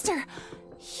 Magister,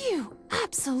 you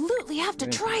absolutely have to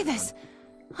try this.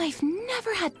 I've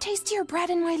never had tastier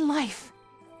bread in my life.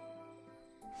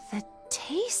 The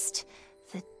taste,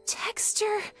 the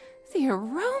texture, the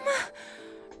aroma,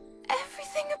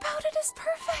 everything about it is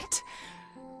perfect.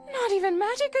 Not even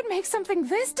magic could make something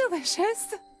this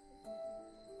delicious.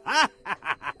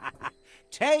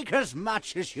 Take as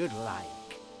much as you'd like.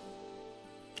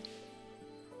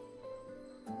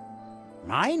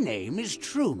 My name is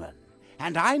Truman,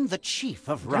 and I'm the chief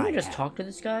of Ryan. Can we just talk to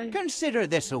this guy? Consider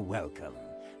this a welcome,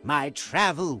 my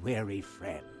travel-weary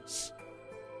friends.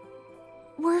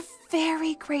 We're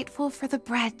very grateful for the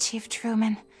bread, Chief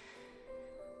Truman.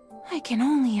 I can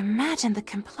only imagine the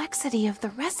complexity of the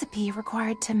recipe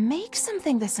required to make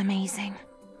something this amazing.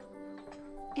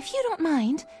 If you don't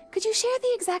mind, could you share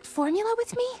the exact formula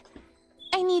with me?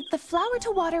 I need the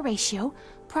flour-to-water ratio,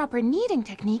 proper kneading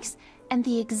techniques, and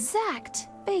the exact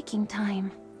baking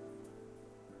time.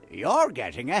 You're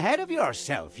getting ahead of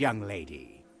yourself, young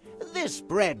lady. This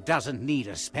bread doesn't need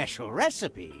a special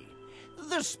recipe.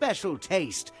 The special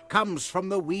taste comes from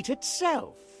the wheat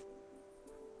itself.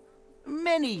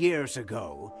 Many years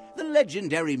ago, the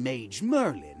legendary mage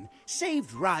Merlin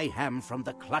saved Ryham from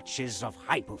the clutches of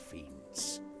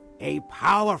hypofiends. A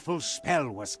powerful spell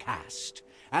was cast,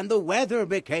 and the weather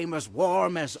became as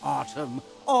warm as autumn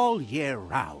all year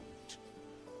round.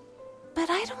 But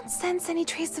I don't sense any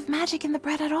trace of magic in the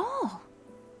bread at all.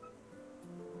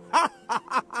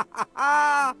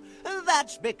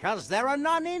 That's because there are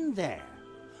none in there.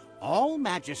 All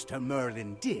Magister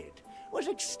Merlin did was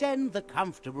extend the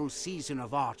comfortable season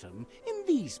of autumn in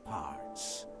these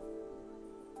parts.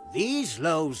 These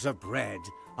loaves of bread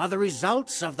are the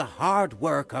results of the hard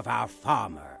work of our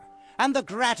farmer and the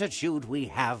gratitude we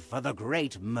have for the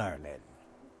great Merlin.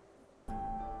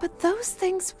 But those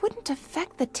things wouldn't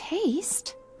affect the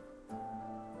taste.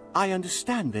 I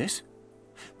understand this.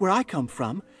 Where I come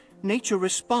from, nature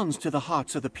responds to the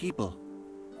hearts of the people.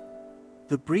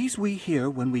 The breeze we hear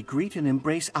when we greet and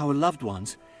embrace our loved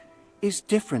ones is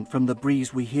different from the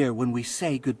breeze we hear when we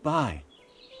say goodbye.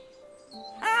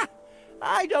 Ah!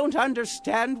 I don't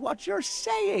understand what you're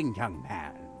saying, young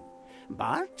man.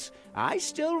 But I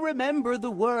still remember the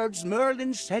words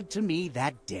Merlin said to me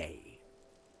that day.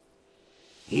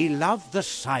 He loved the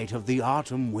sight of the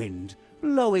autumn wind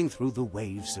blowing through the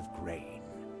waves of grain.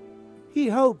 He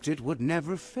hoped it would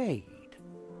never fade.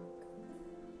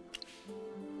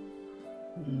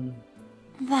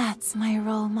 That's my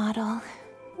role model.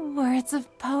 Words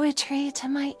of poetry to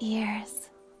my ears.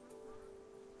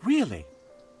 Really?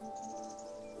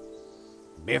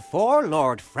 Before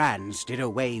Lord Franz did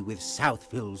away with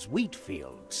Southville's wheat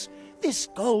fields, this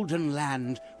golden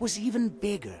land was even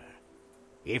bigger.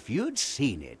 If you'd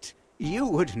seen it, you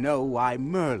would know why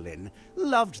Merlin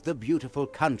loved the beautiful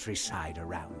countryside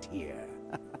around here.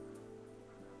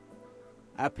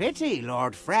 A pity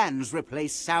Lord Franz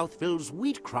replaced Southville's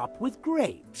wheat crop with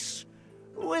grapes.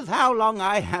 With how long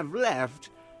I have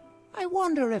left, I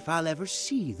wonder if I'll ever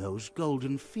see those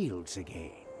golden fields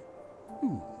again.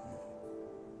 Now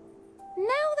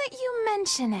that you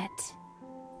mention it.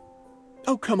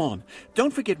 Oh, come on.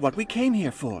 Don't forget what we came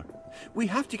here for. We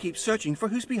have to keep searching for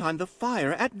who's behind the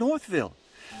fire at Northville.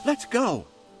 Let's go.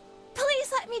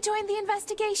 Please let me join the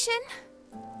investigation.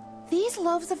 These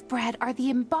loaves of bread are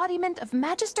the embodiment of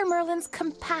Magister Merlin's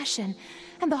compassion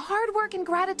and the hard work and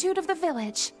gratitude of the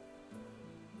village.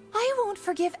 I won't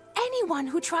forgive anyone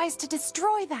who tries to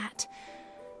destroy that.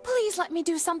 Please let me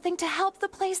do something to help the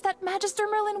place that Magister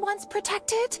Merlin once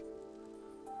protected.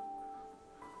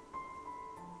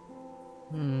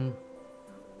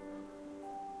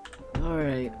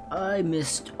 Alright, I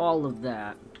missed all of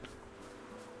that.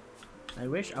 I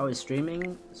wish I was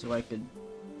streaming so I could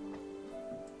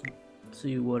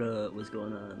see what was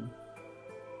going on.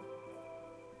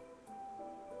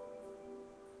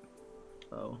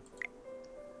 Oh.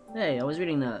 Hey, I was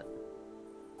reading that.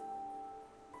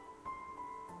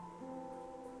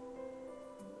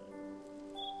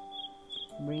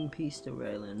 Bring peace to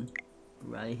Ryham.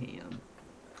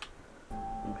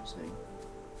 Interesting.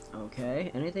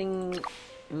 Okay, anything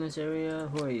in this area?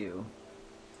 Who are you?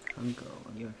 Uncle,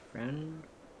 are you a friend?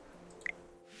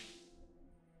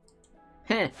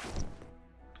 Heh!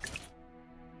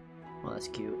 Well, that's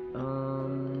cute.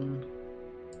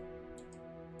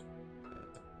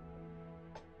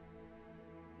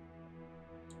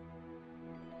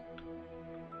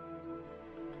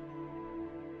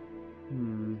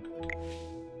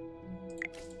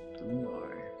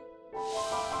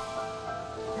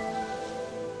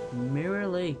 Mirror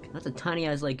Lake. That's a tiny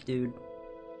ass lake, dude.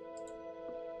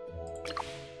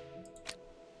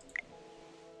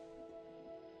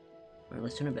 Alright,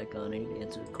 let's turn it back on. I need to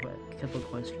answer a couple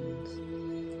questions.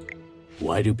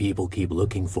 Why do people keep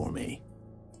looking for me?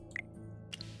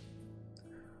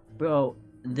 Bro,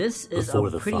 this is Before a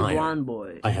the pretty fire, blonde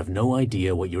boy. I have no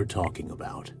idea what you're talking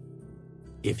about.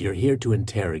 If you're here to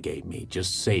interrogate me,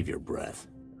 just save your breath.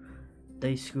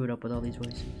 They screwed up with all these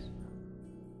voices.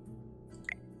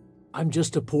 I'm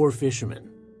just a poor fisherman.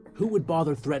 Who would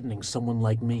bother threatening someone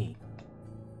like me?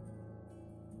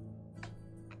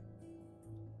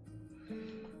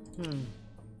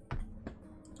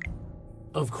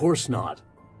 Of course not.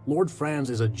 Lord Franz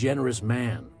is a generous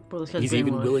man. Bro, this guy's He's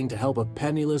even brainwashed. willing to help a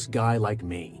penniless guy like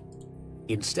me.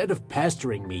 Instead of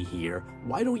pestering me here,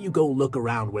 why don't you go look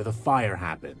around where the fire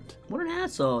happened? What an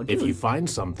asshole, dude. If you find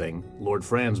something, Lord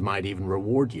Franz might even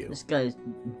reward you. This guy's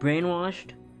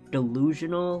brainwashed,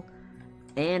 delusional,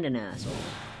 and an asshole.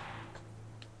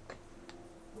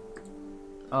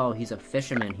 Oh, he's a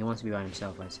fisherman. He wants to be by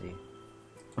himself, I see.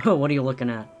 Oh, what are you looking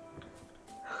at?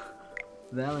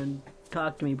 Valen,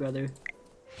 talk to me, brother.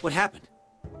 What happened?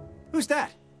 Who's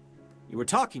that? You were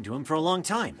talking to him for a long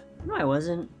time. No, I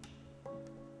wasn't.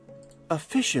 A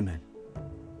fisherman.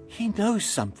 He knows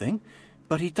something,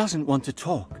 but he doesn't want to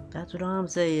talk. That's what I'm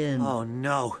saying. Oh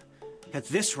no. At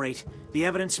this rate, the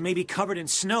evidence may be covered in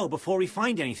snow before we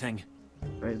find anything.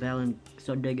 Right, Valen,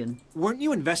 start digging. Weren't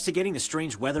you investigating the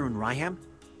strange weather in Ryham?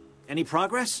 Any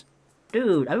progress?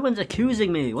 Dude, everyone's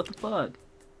accusing me. What the fuck?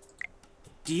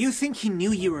 Do you think he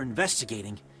knew you were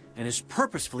investigating and is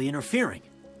purposefully interfering?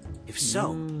 If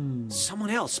so,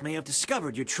 someone else may have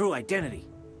discovered your true identity.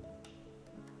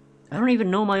 I don't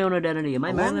even know my own identity. Am I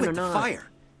Along Merlin with or the not?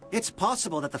 fire, it's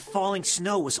possible that the falling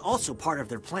snow was also part of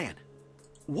their plan.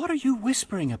 What are you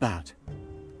whispering about?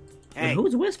 Hey,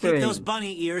 who's whispering? keep those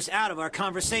bunny ears out of our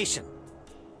conversation.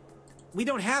 We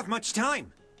don't have much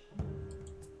time.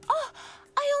 Oh,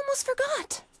 I almost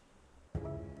forgot.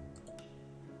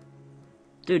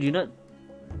 Dude, you're not...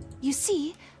 You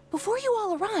see, before you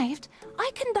all arrived,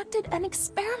 I conducted an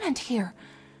experiment here.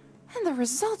 And the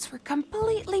results were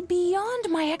completely beyond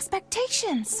my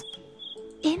expectations.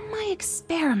 In my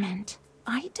experiment,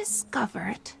 I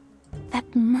discovered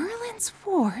that Merlin's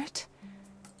ward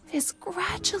is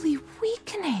gradually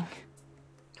weakening.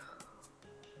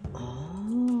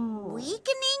 Oh.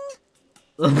 Weakening?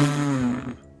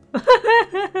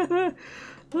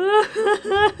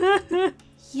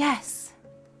 Yes.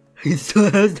 He still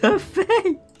has that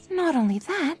face. Not only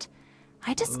that,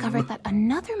 I discovered that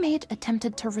another maid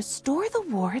attempted to restore the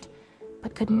ward,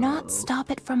 but could not stop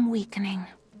it from weakening.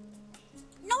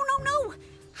 No!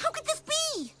 How could this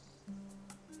be?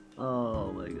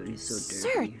 Oh my god, he's so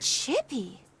Sir dirty.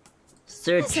 Chippy.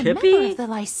 Sir As a member Chippy? of the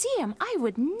Lyceum, I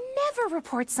would never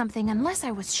report something unless I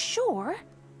was sure.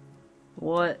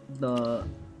 What the...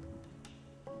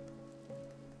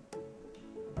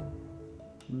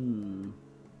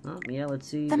 Oh, yeah, let's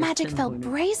see. The this magic felt 10-pointer.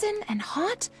 brazen and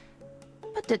hot,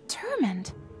 but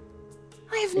determined.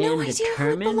 I have no And idea who it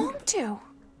determined? belonged to.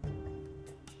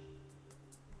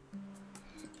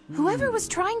 Whoever was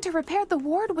trying to repair the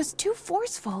ward was too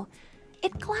forceful.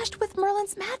 It clashed with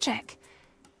Merlin's magic.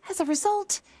 As a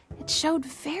result, it showed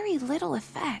very little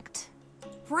effect.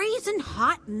 Brazen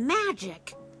hot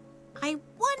magic. I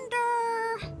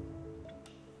wonder...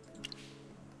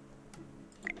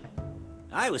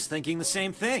 I was thinking the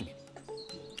same thing.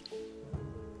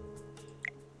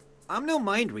 I'm no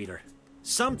mind reader.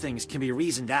 Some things can be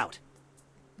reasoned out.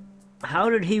 How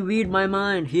did he read my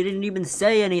mind? He didn't even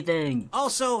say anything.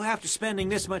 Also, after spending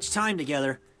this much time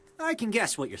together, I can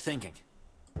guess what you're thinking.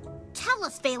 Tell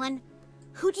us, Phelan.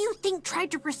 Who do you think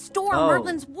tried to restore Oh.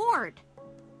 Merlin's ward?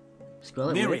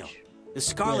 Scarlet Muriel, Witch? the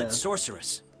Scarlet Yeah.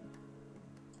 Sorceress.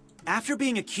 After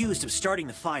being accused of starting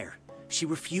the fire, she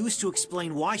refused to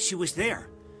explain why she was there.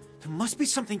 There must be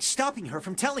something stopping her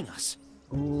from telling us.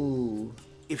 Ooh.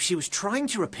 If she was trying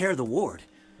to repair the ward,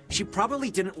 she probably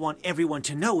didn't want everyone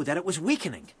to know that it was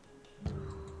weakening.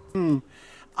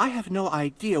 I have no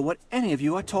idea what any of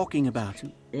you are talking about.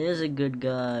 Is a good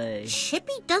guy.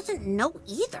 Chippy doesn't know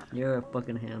either. You're a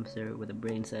fucking hamster with a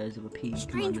brain size of a pea.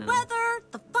 Strange Come on now. weather,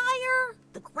 the fire,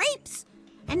 the grapes,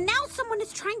 and now someone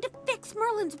is trying to fix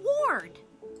Merlin's ward.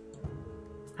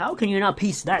 How can you not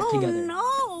piece that together?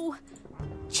 Oh no!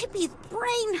 Chippy's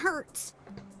brain hurts.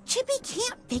 Chippy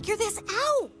can't figure this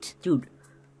out. Dude,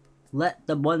 let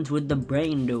the ones with the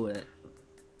brain do it.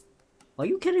 Are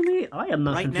you kidding me? I am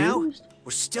not Right now, confused.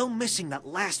 we're still missing that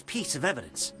last piece of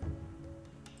evidence.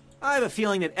 I have a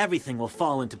feeling that everything will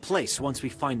fall into place once we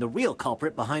find the real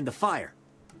culprit behind the fire.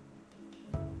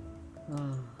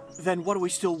 Then what are we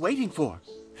still waiting for?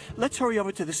 Let's hurry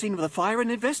over to the scene of the fire and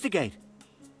investigate.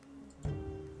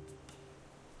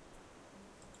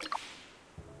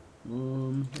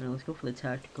 Yeah, let's go for the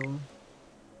tactical.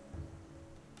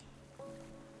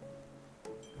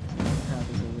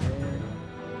 Path is over there.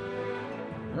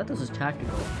 I thought this was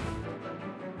tactical.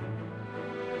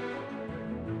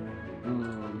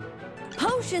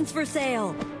 Potions for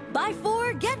sale! Buy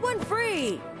 4, get 1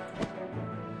 free!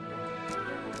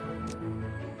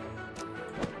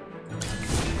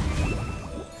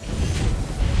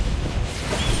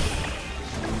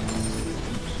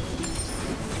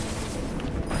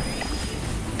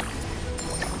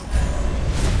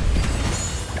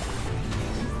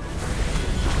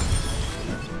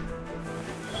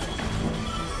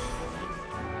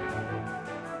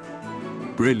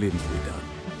 Brilliantly done.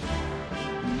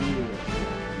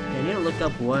 I need to look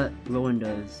up what Rowan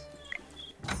does.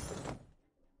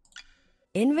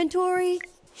 Inventory,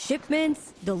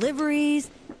 shipments, deliveries.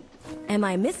 Am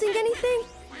I missing anything?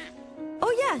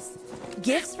 Oh yes,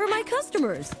 gifts for my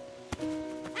customers.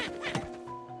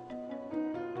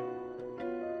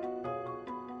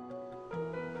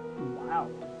 Wow.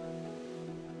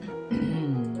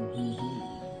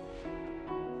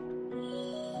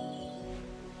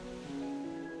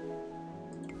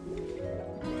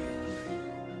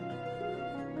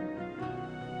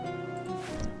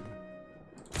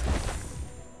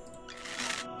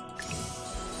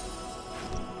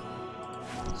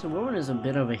 So Rowan is a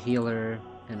bit of a healer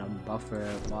and a buffer,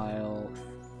 while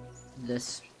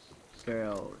this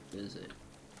girl is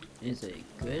a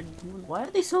good one. Why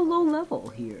are they so low level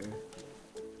here?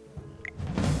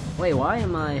 Wait, why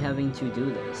am I having to do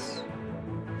this?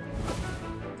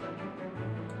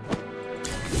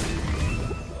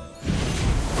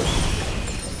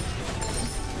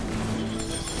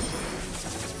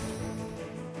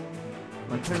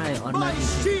 My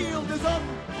shield is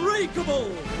unbreakable!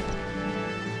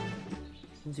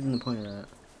 What's even the point of that?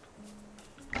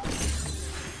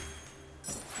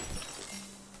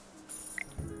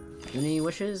 Any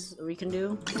wishes we can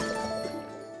do?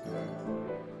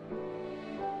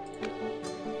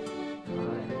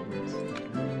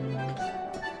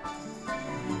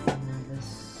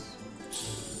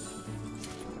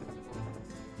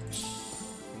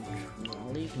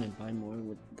 Trolley? Can I buy more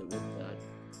with the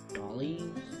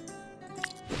dollies?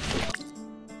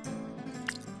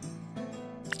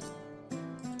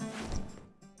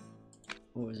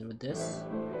 Or is it with this?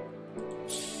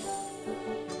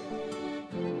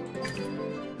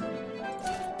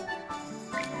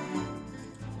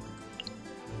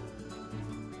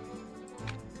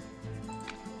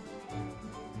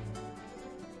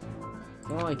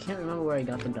 Oh, I can't remember where I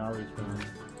got the dollies from.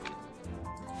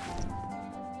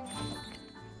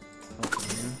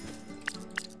 Okay.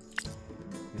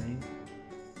 Okay.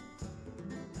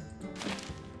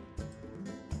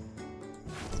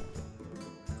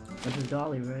 That's a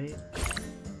dolly, right?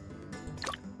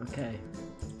 Okay.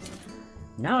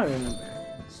 Now I remember.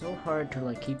 It's so hard to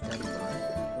like keep that alive.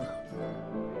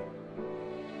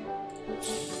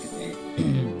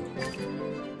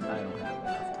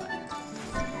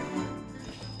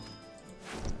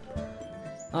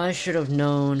 I should have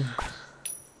known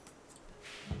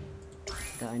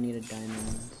that I needed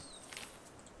diamonds.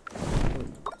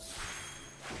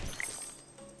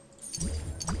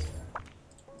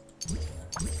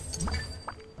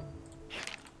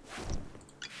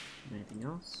 Anything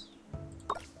else?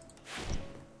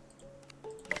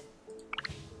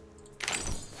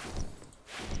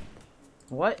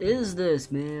 What is this,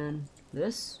 man?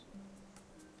 This?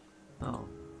 Oh,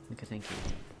 okay, thank you.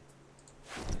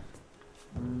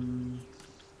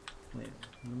 Wait,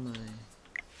 what am I?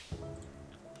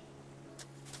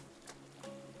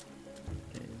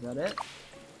 Okay, is that it?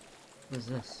 What is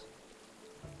this?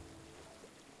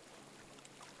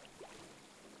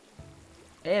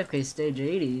 AFK stage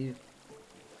 80.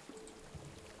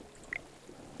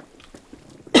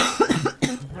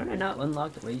 How did I not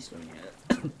unlock the waystone yet?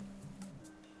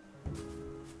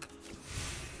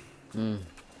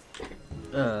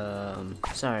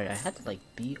 Sorry, I had to like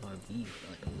BRB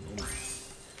for like a moment.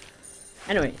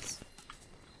 Anyways,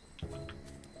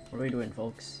 what are we doing,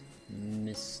 folks?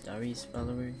 Miss Starry's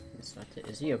follower?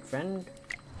 Is he a friend?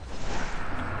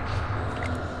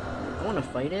 I want to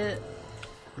fight it.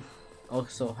 Oh,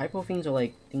 so hypofiends are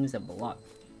like things that block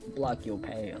your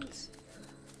paths.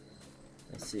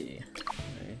 Let's see.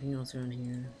 Anything else around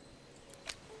here?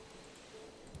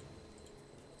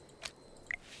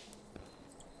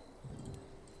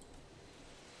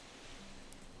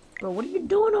 Bro, what are you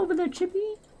doing over there,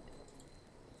 Chippy?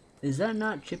 Is that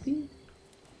not Chippy?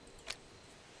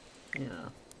 Yeah,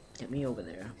 get me over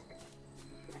there.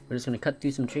 We're just gonna cut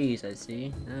through some trees, I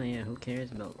see. Oh yeah, who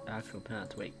cares about actual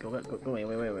paths? Wait, go wait.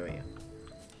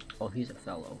 Oh, he's a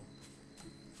fellow.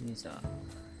 He's a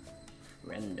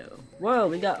friendo. Whoa,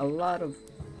 we got a lot of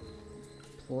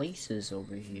places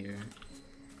over here.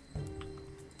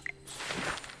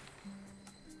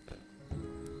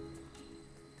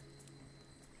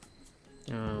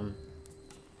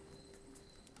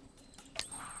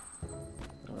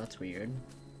 Oh, that's weird.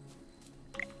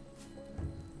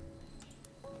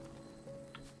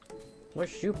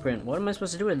 What's shoe print? What am I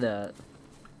supposed to do with that?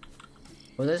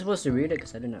 Was I supposed to read it?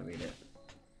 Because I did not read it.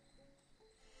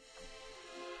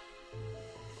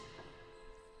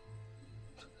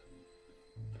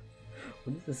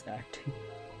 What is this acting?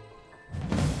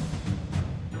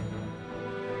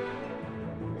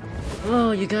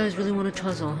 Oh, you guys really want to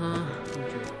tussle, huh?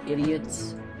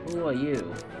 Idiots. Who are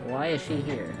you? Why is she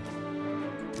here?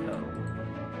 Oh.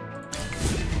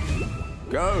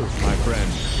 Go, my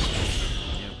friend.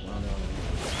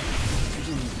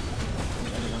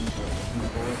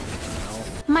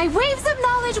 My waves of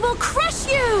knowledge will crush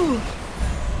you!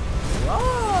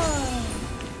 Oh,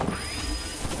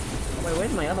 wait, where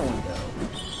did my other one go?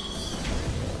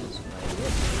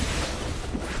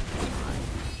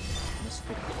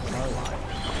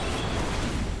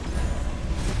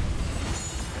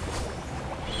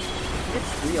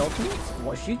 It's 3 ultimates?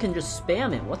 What, she can just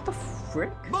spam it. What the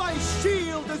frick? My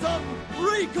shield is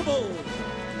unbreakable!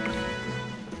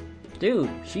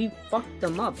 Dude, she fucked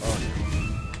them up. Oh.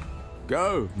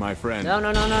 Go, my friend. No.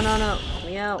 Let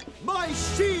me out. My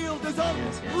shield is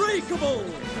unbreakable!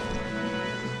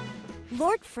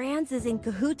 Lord Franz is in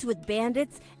cahoots with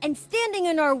bandits and standing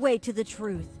in our way to the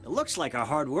truth. It looks like our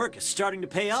hard work is starting to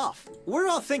pay off. We're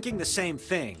all thinking the same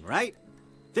thing, right?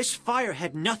 This fire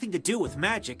had nothing to do with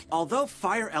magic, although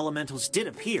fire elementals did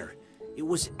appear. It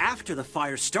was after the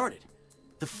fire started.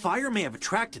 The fire may have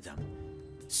attracted them.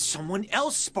 Someone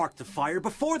else sparked the fire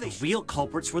before they... The real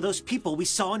culprits were those people we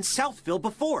saw in Southville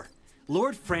before.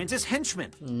 Lord Franz's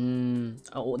henchmen.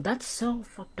 Oh, that's so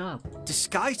fucked up.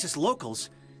 Disguised as locals,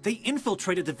 they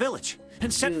infiltrated the village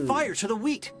and set fire to the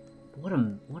wheat. What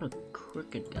a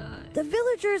crooked guy. The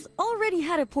villagers already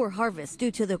had a poor harvest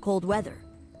due to the cold weather.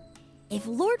 If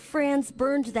Lord Franz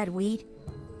burned that wheat,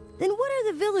 then what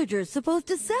are the villagers supposed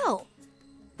to sell?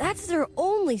 That's their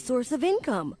only source of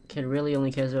income. Kid really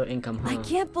only cares about income, huh? I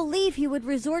can't believe he would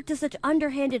resort to such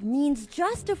underhanded means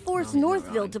just to force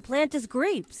Northville to plant his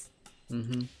grapes.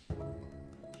 We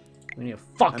need to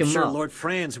fuck him I'm sure up. Lord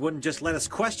Franz wouldn't just let us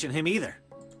question him either.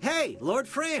 Hey, Lord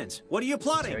Franz, what are you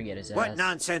plotting? What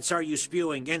nonsense are you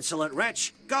spewing, insolent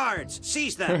wretch? Guards,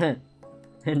 seize them!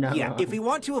 Yeah, if we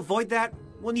want to avoid that,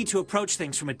 we'll need to approach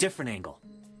things from a different angle.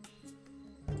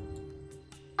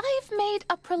 I've made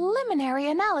a preliminary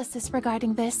analysis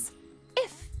regarding this.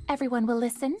 If everyone will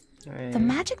listen, the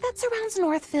magic that surrounds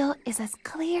Northville is as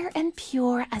clear and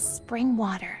pure as spring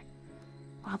water,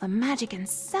 while the magic in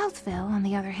Southville, on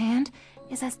the other hand,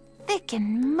 is as thick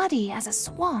and muddy as a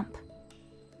swamp.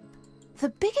 The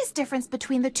biggest difference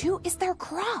between the two is their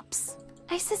crops.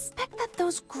 I suspect that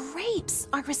those grapes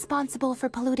are responsible for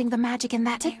polluting the magic in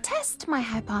that area. To test my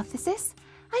hypothesis,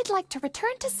 I'd like to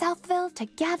return to Southville to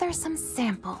gather some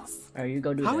samples. How are you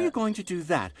going to do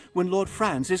that when Lord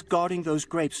Franz is guarding those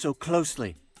grapes so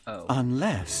closely?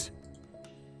 Unless...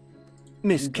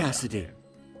 Miss Cassidy,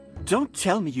 don't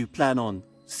tell me you plan on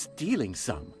stealing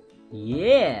some.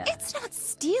 Yeah. It's not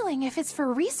stealing if it's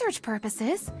for research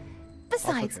purposes.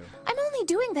 Besides, I'm only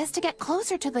doing this to get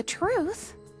closer to the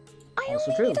truth. I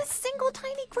only need a single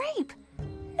tiny grape.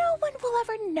 No one will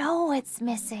ever know it's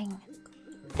missing.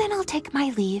 Then I'll take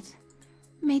my leave.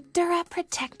 May Dura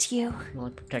protect you. I'll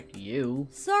protect you.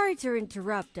 Sorry to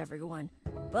interrupt, everyone,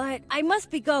 but I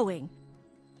must be going.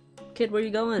 Kid, where are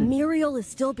you going? Muriel is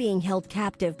still being held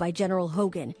captive by General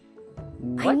Hogan.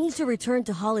 What? I need to return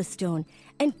to Hollystone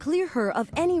and clear her of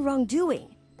any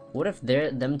wrongdoing. What if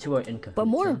them two are in cahoots? But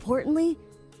more importantly,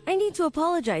 I need to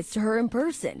apologize to her in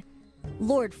person.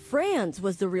 Lord Franz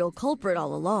was the real culprit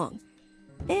all along.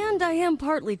 And I am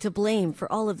partly to blame for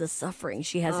all of the suffering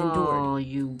she has endured.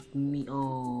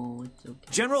 It's okay.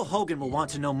 General Hogan will want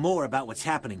to know more about what's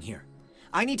happening here.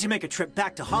 I need to make a trip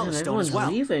back to Hollystone as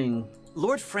well. Leaving.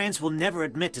 Lord Franz will never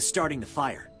admit to starting the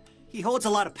fire. He holds a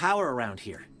lot of power around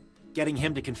here. Getting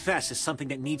him to confess is something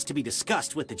that needs to be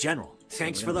discussed with the General.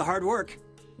 Thanks for the hard work.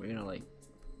 We're gonna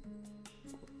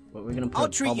we're gonna put I'll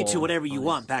treat you to whatever you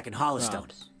want back in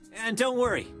Hollystone. And don't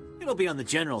worry, it'll be on the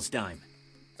General's dime.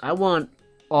 I want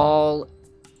all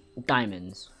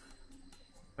diamonds.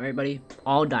 Alright, buddy?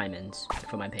 All diamonds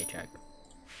for my paycheck.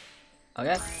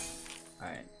 Okay?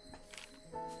 Alright.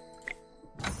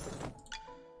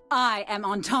 I am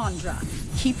Entendre.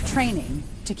 Keep training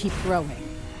to keep growing.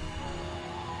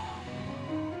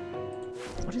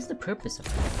 What is the purpose of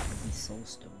these soul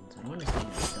stones? I don't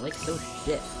understand this. They're like so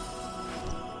shit.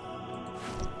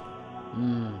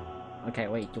 Okay,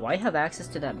 wait. Do I have access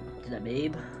to that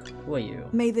babe? Who are you?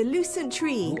 May the lucent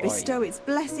tree bestow its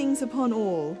blessings upon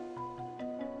all.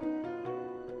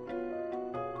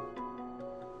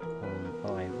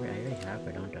 Oh, I already have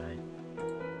her, don't I?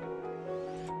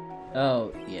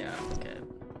 Oh, yeah, okay.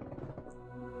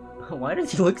 Why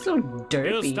does he look so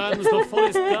derpy? Here stands the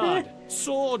forest guard,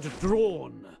 sword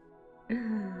drawn.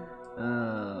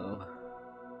 Oh.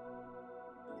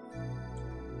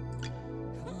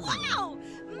 Wow!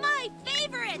 My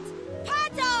favorite!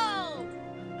 Pato!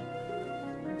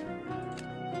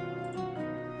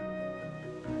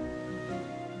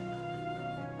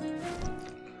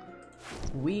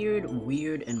 Weird,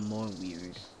 weird, and more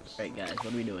weird. Alright, guys,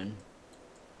 what are we doing?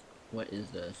 What is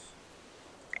this?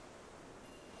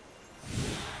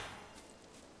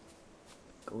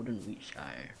 Golden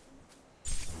Wheatshire.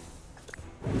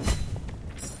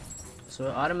 So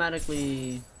it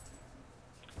automatically...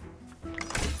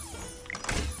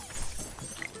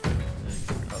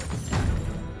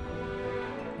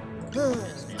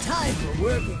 Time for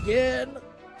work again.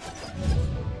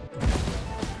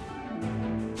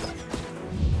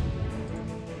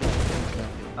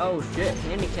 Oh shit,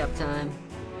 handicap time.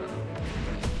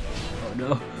 Oh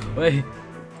no, wait.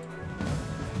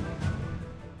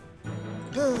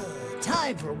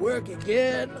 Time for work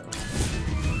again.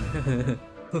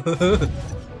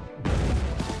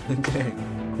 Okay,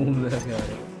 cool back at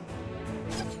it.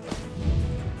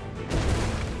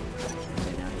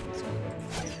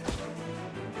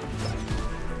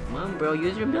 Come on, bro,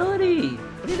 use your ability.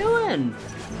 What are you doing?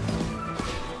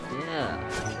 Yeah.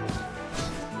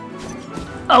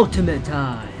 Ultimate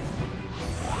time!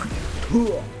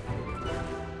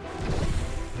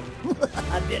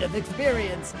 A bit of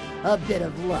experience, a bit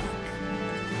of luck.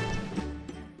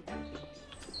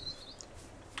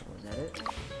 Was that it?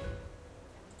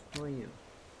 Who are you?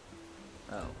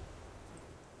 Oh.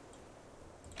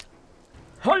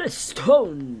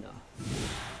 Holystone!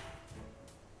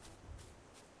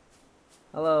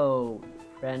 Hello,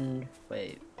 friend.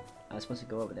 Wait, I was supposed to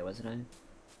go over there, wasn't I?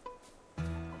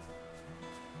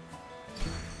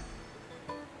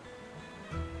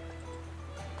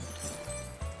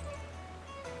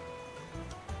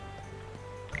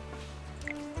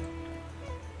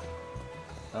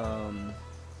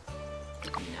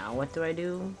 Now what do I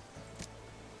do?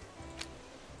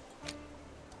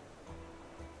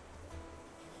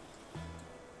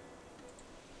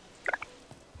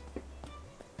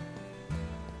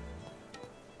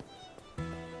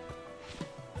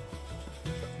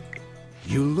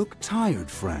 You look tired,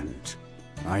 friend.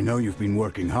 I know you've been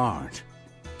working hard.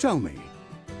 Tell me,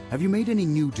 have you made any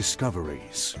new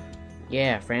discoveries?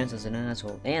 Yeah, France is an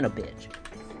asshole and a bitch.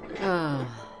 Huh.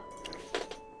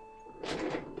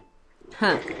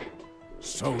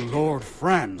 So Lord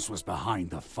Franz was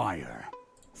behind the fire.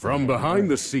 From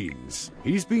behind the scenes,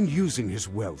 He's been using his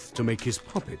wealth to make his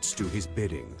puppets do his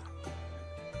bidding.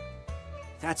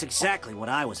 That's exactly what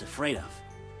I was afraid of.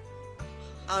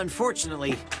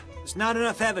 Unfortunately, there's not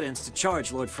enough evidence to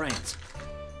charge Lord Franz.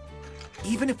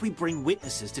 Even if we bring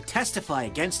witnesses to testify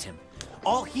against him,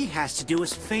 all he has to do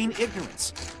is feign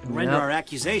ignorance and render our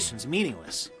accusations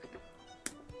meaningless.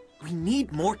 We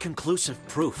need more conclusive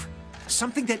proof.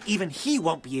 Something that even he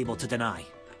won't be able to deny.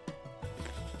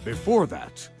 Before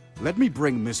that, let me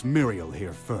bring Miss Muriel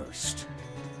here first.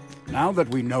 Now that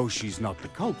we know she's not the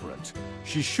culprit,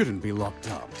 she shouldn't be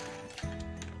locked up.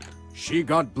 She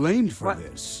got blamed for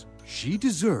this. She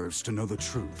deserves to know the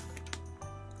truth.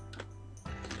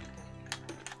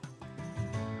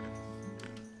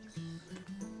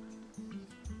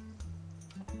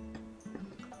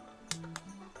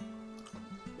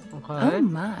 Oh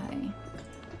my.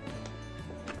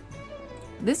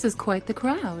 This is quite the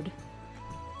crowd.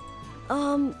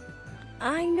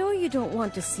 I know you don't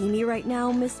want to see me right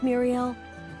now, Miss Muriel.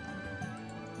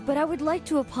 But I would like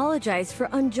to apologize for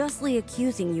unjustly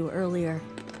accusing you earlier.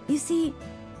 You see,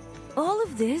 all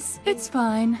of this... It's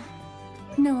fine.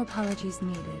 No apologies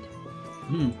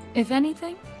needed. If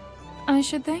anything, I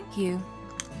should thank you.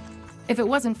 If it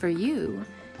wasn't for you,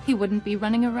 he wouldn't be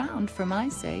running around for my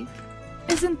sake.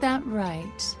 Isn't that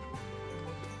right?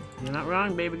 You're not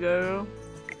wrong, baby girl.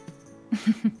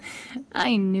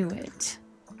 I knew it.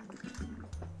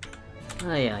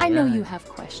 I know you have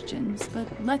questions, but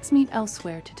let's meet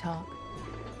elsewhere to talk.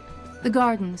 The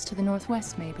gardens to the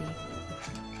northwest, maybe.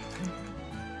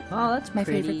 Oh, that's my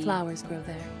pretty. favorite flowers grow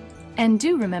there. And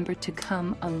do remember to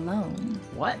come alone.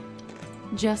 What?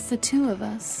 Just the two of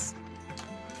us.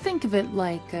 Think of it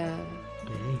like a...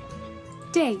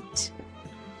 date.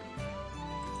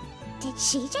 Did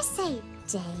she just say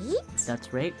date?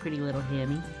 That's right, pretty little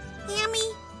hammy.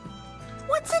 Hammy?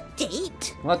 What's a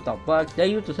date? What the fuck? They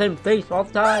use the same face all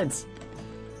the time. What?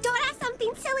 Don't ask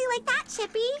something silly like that,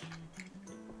 Chippy.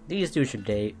 These two should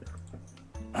date.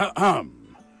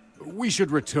 We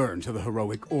should return to the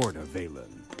heroic order,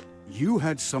 Valen. You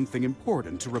had something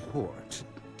important to report,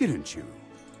 didn't you?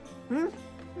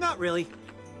 Not really.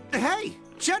 Hey,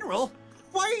 General!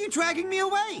 Why are you dragging me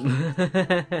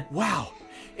away? Wow,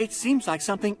 it seems like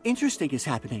something interesting is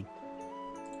happening.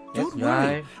 Don't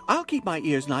worry, I'll keep my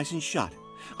ears nice and shut.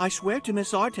 I swear to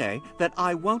Miss Arte that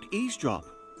I won't eavesdrop.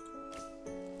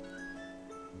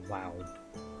 Wow.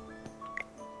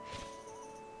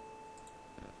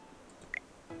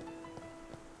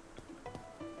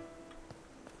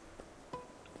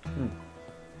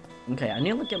 Okay, I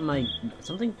need to look at my...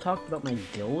 Something talked about my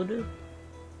guild?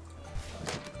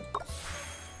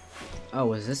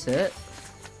 Oh, is this it?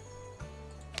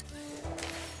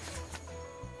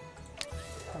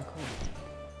 Oh, cool.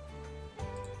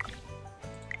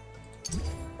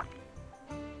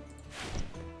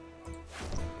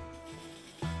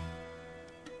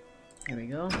 Here we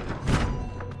go.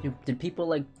 Did people,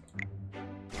 like,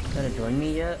 try to join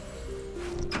me yet?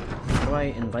 How do I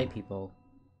invite people?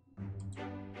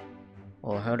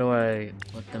 Or how do I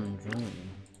let them join?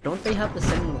 Don't they have to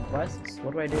send requests?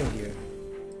 What do I do here?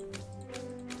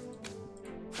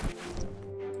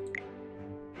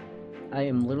 I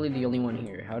am literally the only one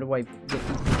here. How do I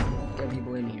get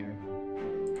people in here?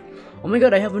 Oh my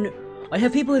god, I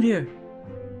have people in here!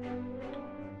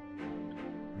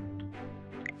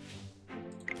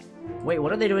 Wait,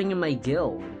 what are they doing in my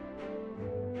guild?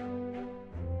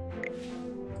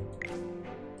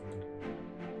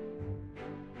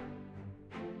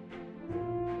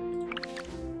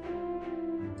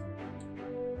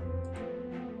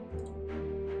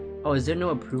 Oh, is there no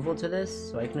approval to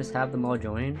this? So I can just have them all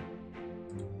join?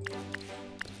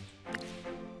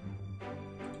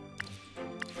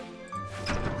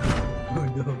 Oh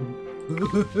no.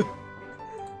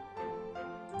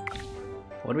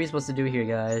 What are we supposed to do here,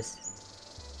 guys?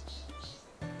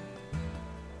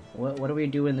 What do we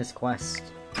do in this quest?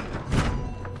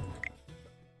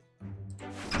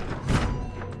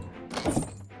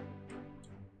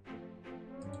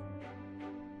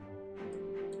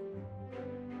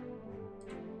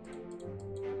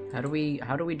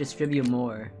 How do we distribute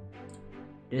more?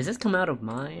 Does this come out of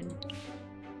mine?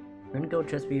 Earn gold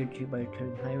trust for your tree by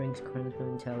turning high ranks,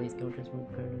 current tallies, gold trust from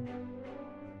current.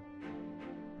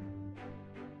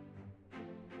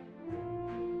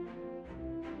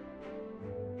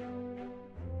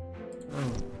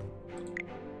 Oh.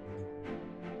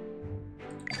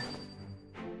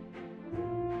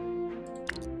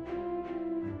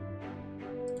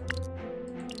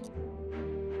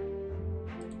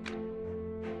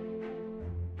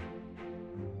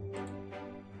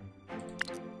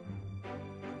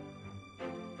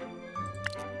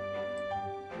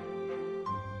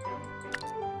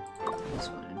 That's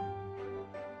fine.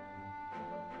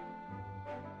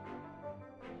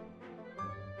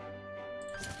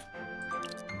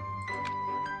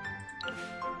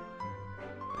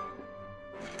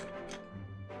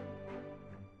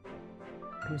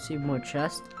 Can we see more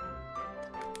chest?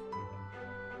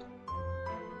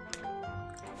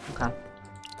 Okay.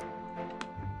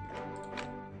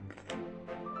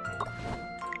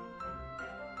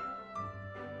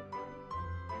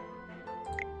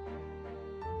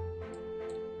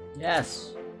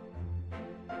 Yes.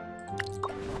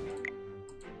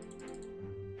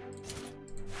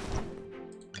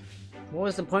 What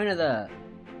was the point of that?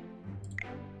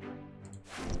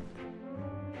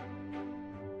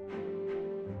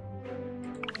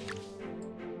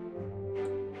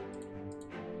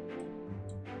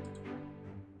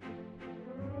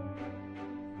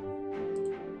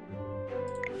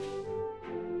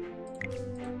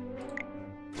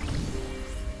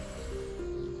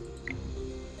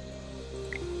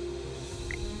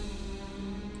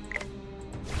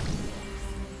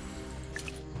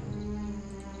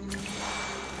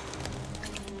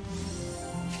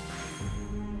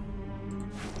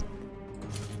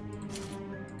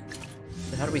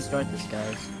 So how do we start this,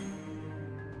 guys?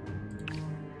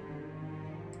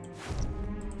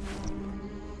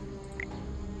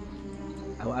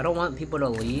 I don't want people to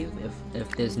leave if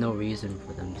there's no reason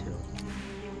for them to.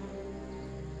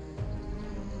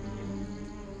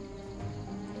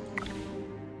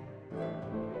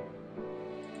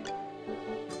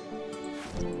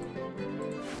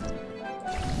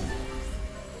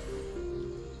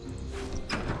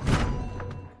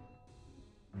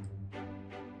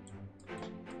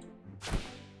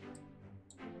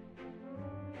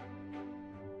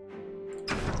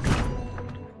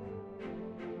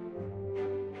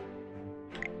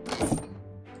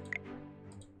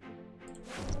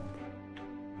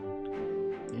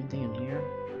 Anything in here?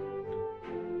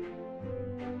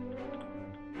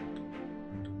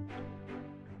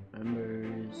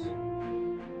 Members.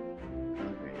 Oh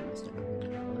great, I'm stuck over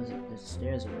here. Oh, there's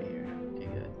stairs over here. Okay,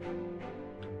 good.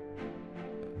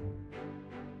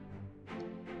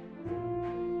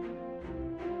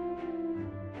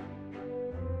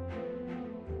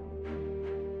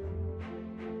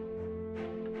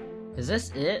 Is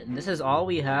this it? This is all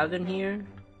we have in here?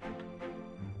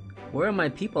 Where are my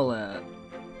people at?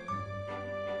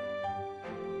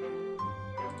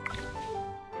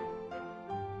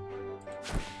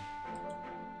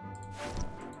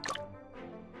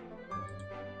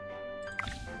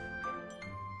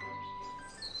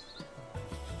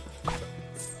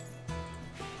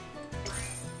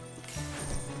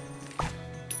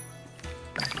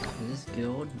 Is this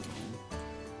guild?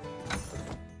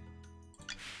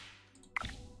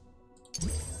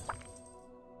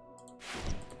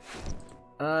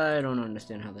 I don't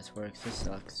understand how this works. This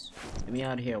sucks. Get me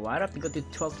out of here. Why do I have to go through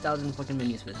 12,000 fucking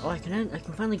menus for this? Oh, I can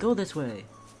finally go this way.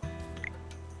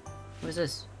 What is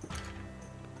this?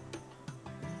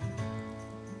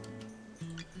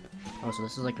 Oh, so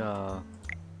this is like a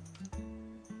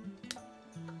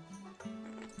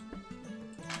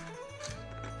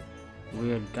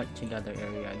weird get-together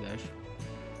area, I guess.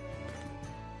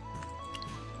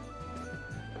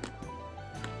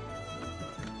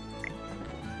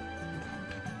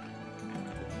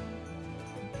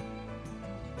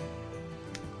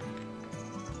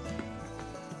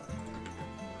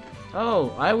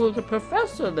 Oh, I was a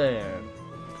professor there.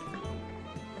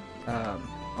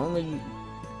 Only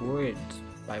words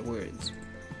by words.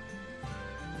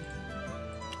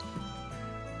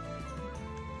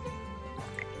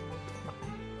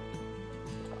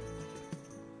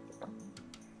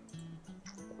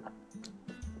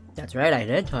 That's right, I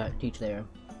did teach there.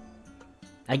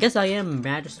 I guess I am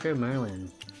Magister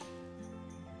Merlin.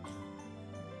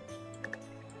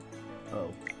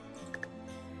 Oh.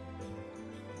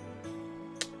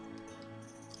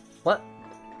 What?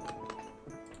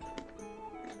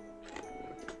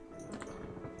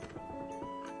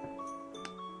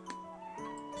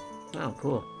 Oh,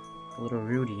 cool. A little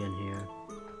Rudy in here.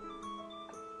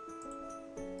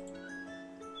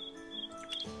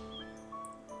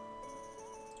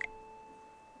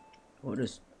 We'll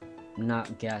just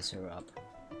not gas her up.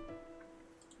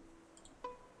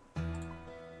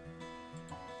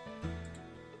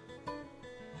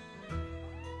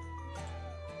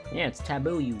 Yeah, it's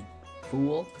taboo, you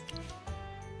fool.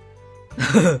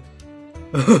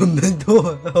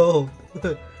 Mental health.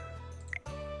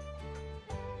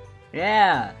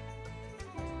 Yeah.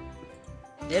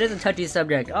 It is a touchy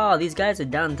subject. Oh, these guys are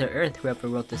down to earth, whoever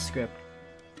wrote this script.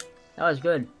 That was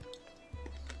good.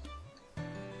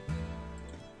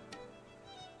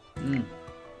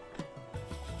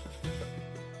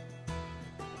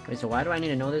 Wait, so why do I need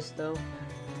to know this, though?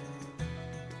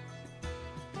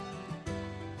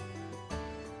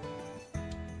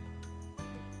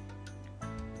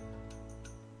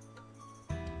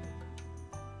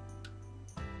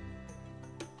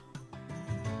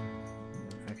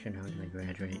 Fraction, how did I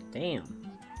graduate?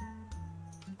 Damn.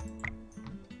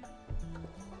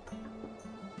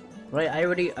 Right, I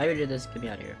already did this. Get me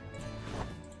out of here.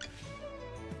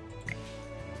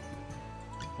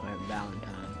 Alright, Valentine.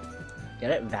 Get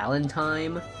it?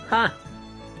 Valentine? Ha!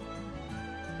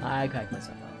 I cracked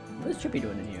myself up. What is Trippy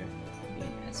doing in here?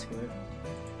 Being an escort.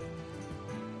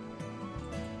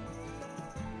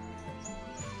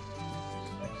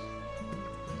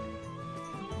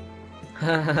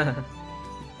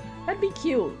 That'd be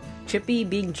cute. Chippy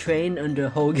being trained under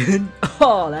Hogan.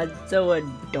 Oh, that's so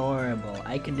adorable.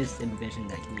 I can just envision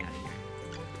that coming out of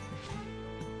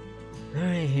here.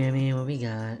 Alright, hear me. What we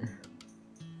got?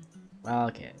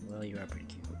 Okay, well, you are pretty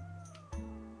cute.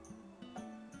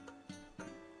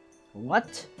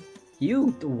 What?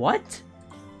 You? What?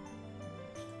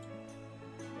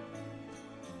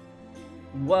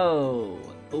 Whoa.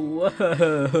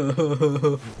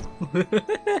 Whoa.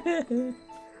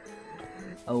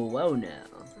 Oh, whoa now.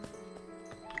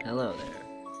 Hello there.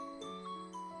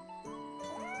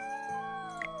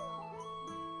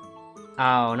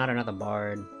 Oh, not another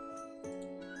bard.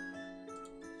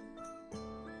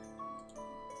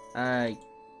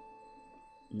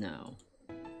 No.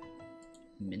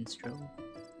 Minstrel?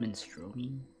 Minstrel?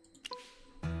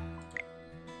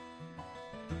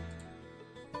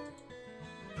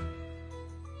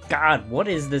 God, what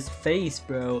is this face,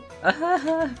 bro?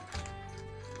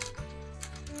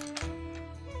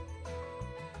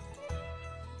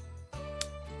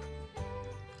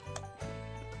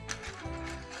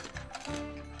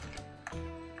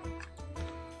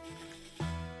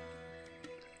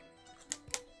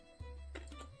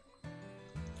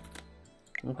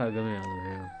 Okay, get me out of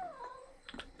here.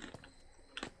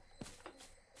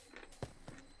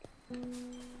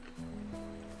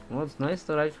 Well, it's nice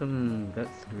that I can get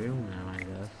through now, I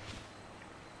guess.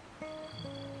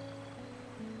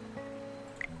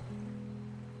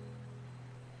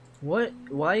 What?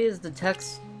 Why is the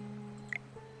text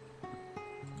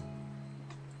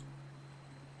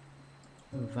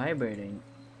vibrating?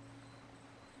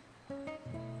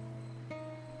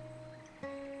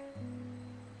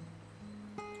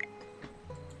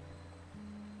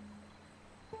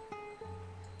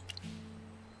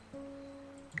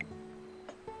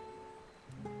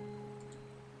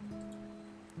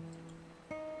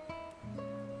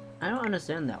 I don't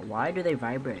understand that. Why do they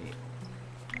vibrate?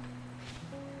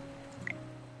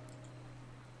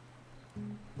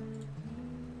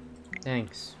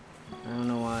 Thanks. I don't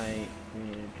know why we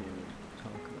needed to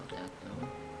talk about that though.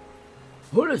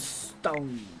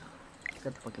 Hoodstone!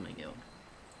 Get the fuck in my guild.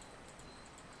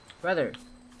 Brother,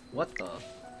 what the?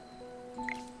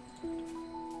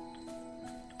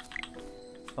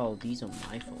 Oh, these are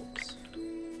my folks.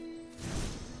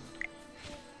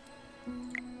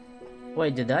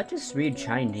 Wait, did that just read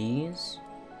Chinese?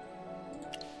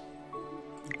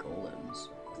 Golems.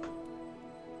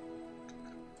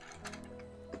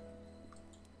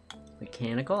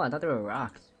 Mechanical? I thought they were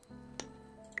rocks.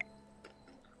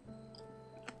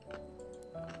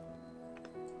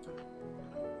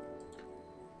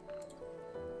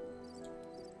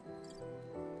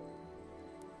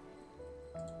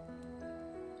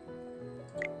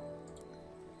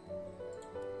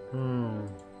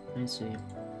 I see.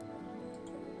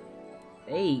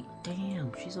 8?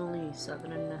 Damn, she's only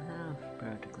 7.5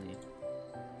 practically.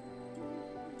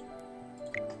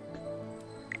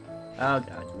 Oh god,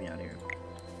 get me out of here.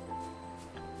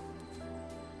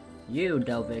 You,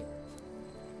 Delvic.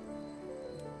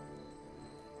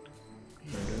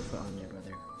 Murder on there,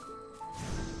 brother.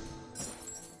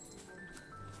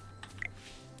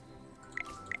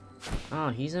 Oh,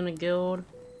 he's in a guild?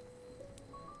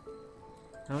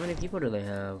 How many people do they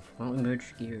have? Why don't we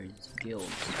merge gears? Guilds.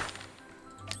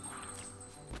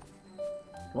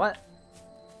 What?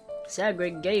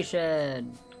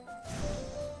 Segregation!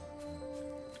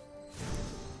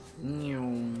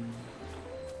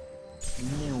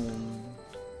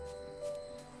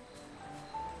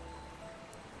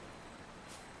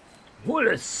 What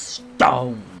a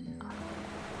stone!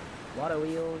 Water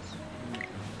wheels.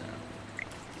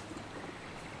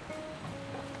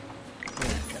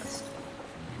 Chest.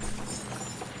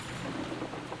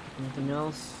 Anything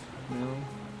else? No?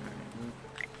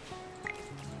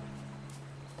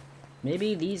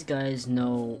 Maybe these guys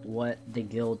know what the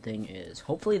guild thing is.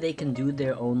 Hopefully they can do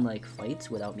their own like fights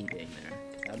without me being there.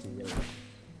 That'd be really cool.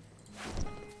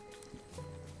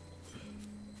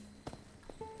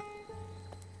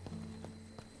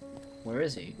 Where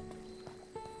is he?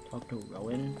 Talk to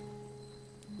Rowan.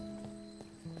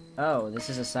 Oh, this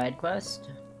is a side quest?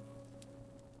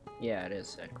 Yeah, it is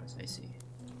a side quest, I see.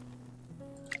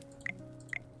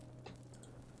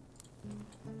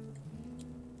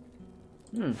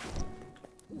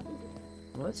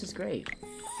 Well, this is great.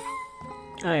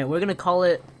 Alright, we're gonna call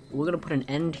it, we're gonna put an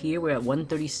end here. We're at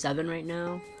 137 right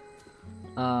now.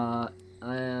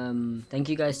 Thank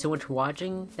you guys so much for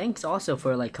watching. Thanks also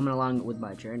for like coming along with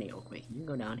my journey. Oh wait, can you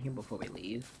go down here before we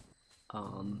leave?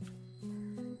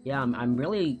 Yeah, I'm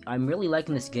really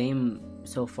liking this game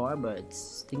so far, but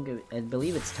I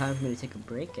believe it's time for me to take a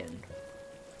break and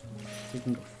we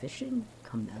can go fishing.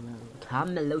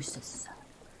 Camelosis.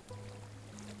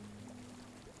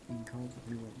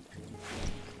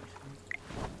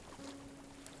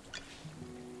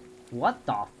 What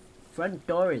the front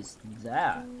door is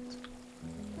that?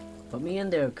 Put me in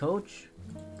there, coach.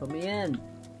 Put me in.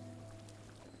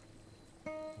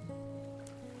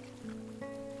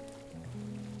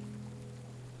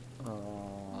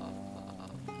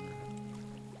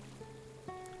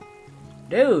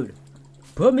 Dude,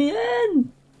 put me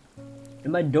in.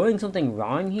 Am I doing something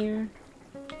wrong here?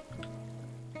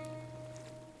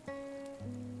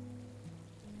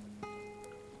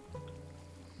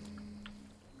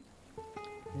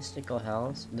 Mystical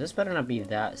House? This better not be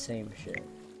that same shit.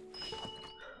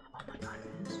 Oh my god,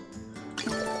 it is.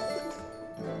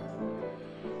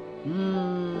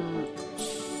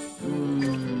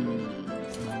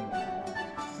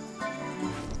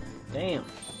 Damn.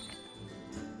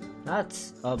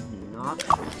 That's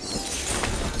obnoxious.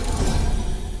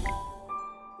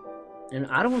 And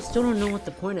I still don't know what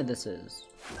the point of this is.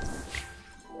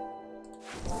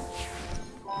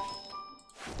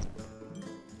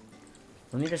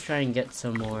 Let me just try and get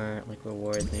some more, like,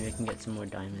 rewards. Maybe I can get some more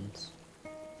diamonds.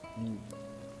 Some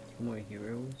more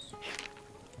heroes.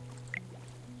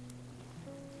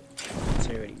 It's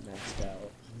already maxed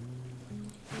out.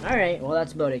 Alright, well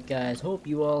that's about it, guys. Hope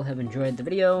you all have enjoyed the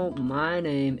video. My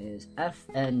name is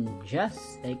FN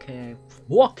Jess, aka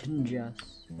Fucking Jess.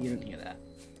 You didn't hear that.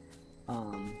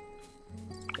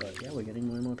 But yeah, we're getting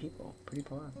more and more people. Pretty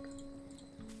pumped.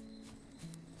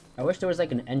 I wish there was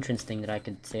like an entrance thing that I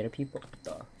could say to people.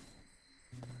 But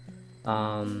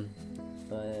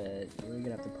we're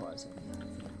gonna have to pause on that.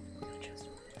 Got a chest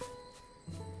over there.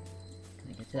 Can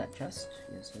I get to that chest?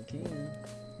 Yes, I can.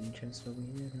 Any chest over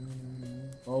here? No.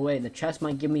 Oh wait, the chest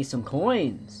might give me some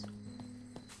coins.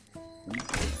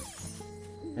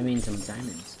 I mean some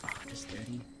diamonds. Oh, just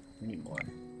 30. We need more.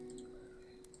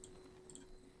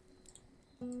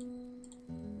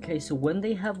 Okay, so when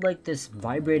they have like this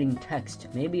vibrating text,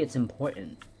 maybe it's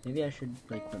important. Maybe I should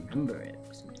like remember it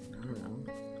or something. I don't know.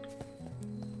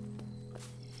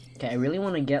 Okay, I really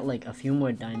want to get like a few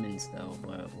more diamonds though,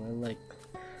 but we're like...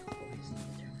 What is the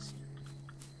text?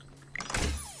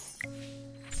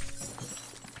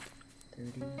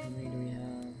 30, how many do we have?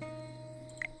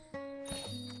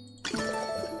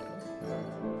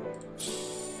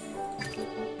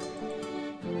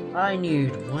 I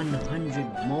need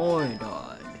 100 more, dog.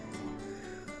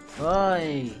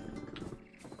 Oi!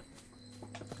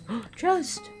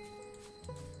 Chest!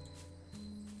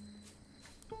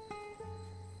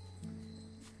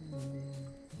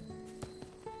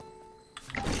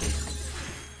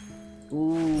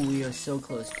 Ooh, we are so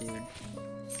close, dude.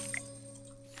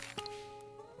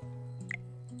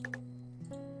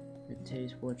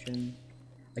 Taste fortune.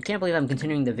 I can't believe I'm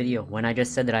continuing the video when I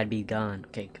just said that I'd be gone.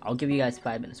 Okay, I'll give you guys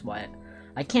 5 minutes. Wyatt.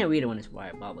 I can't read it when it's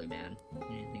Wyatt, probably, man.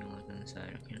 Anything like on the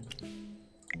side, I can't.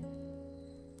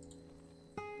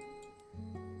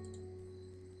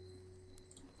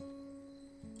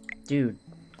 Dude.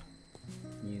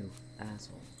 You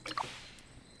asshole.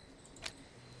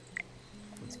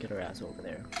 Let's get our ass over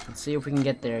there. Let's see if we can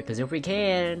get there, because if we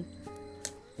can,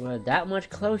 we're that much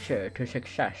closer to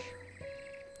success.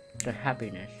 To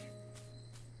happiness.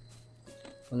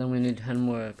 Well, then we need 10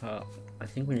 more, I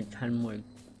think we need 10 more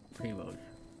primos.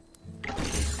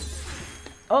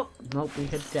 Oh! Nope, we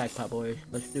hit jackpot, boys.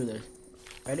 Let's do this.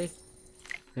 Ready?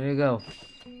 Here we go.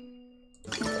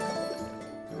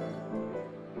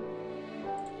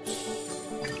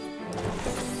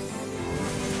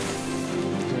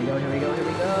 Here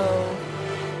we go.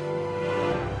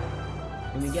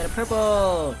 Let me get a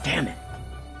purple! Damn it!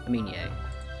 I mean, yay.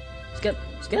 Skip!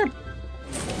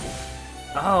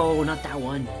 Oh, not that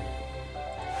one.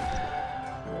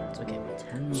 It's okay,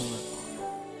 10 more.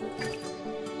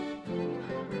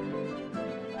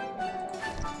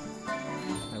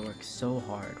 I work so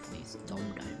hard for these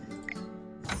dumb diamonds.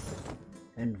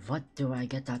 And what do I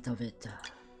get out of it?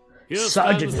 Here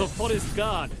stands the forest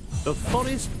guard. The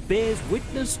forest bears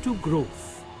witness to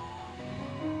growth.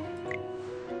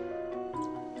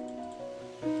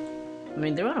 I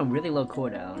mean, they're on a really low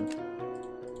cooldown.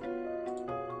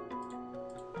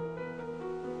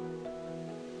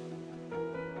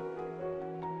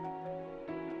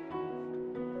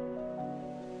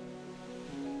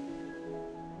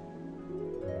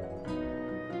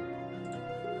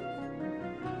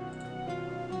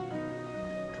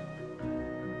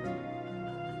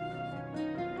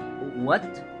 What?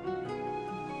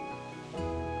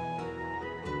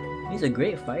 He's a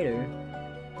great fighter.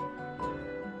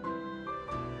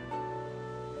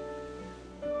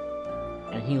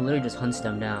 And he literally just hunts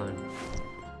them down.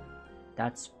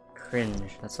 That's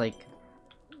cringe. That's like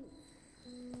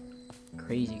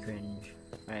crazy cringe.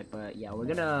 Alright, but yeah, we're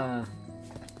gonna...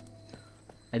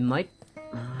 I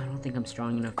don't think I'm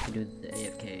strong enough to do the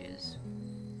AFKs.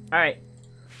 Alright.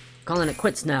 Calling it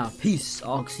quits now. Peace.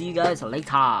 I'll see you guys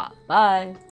later. Bye.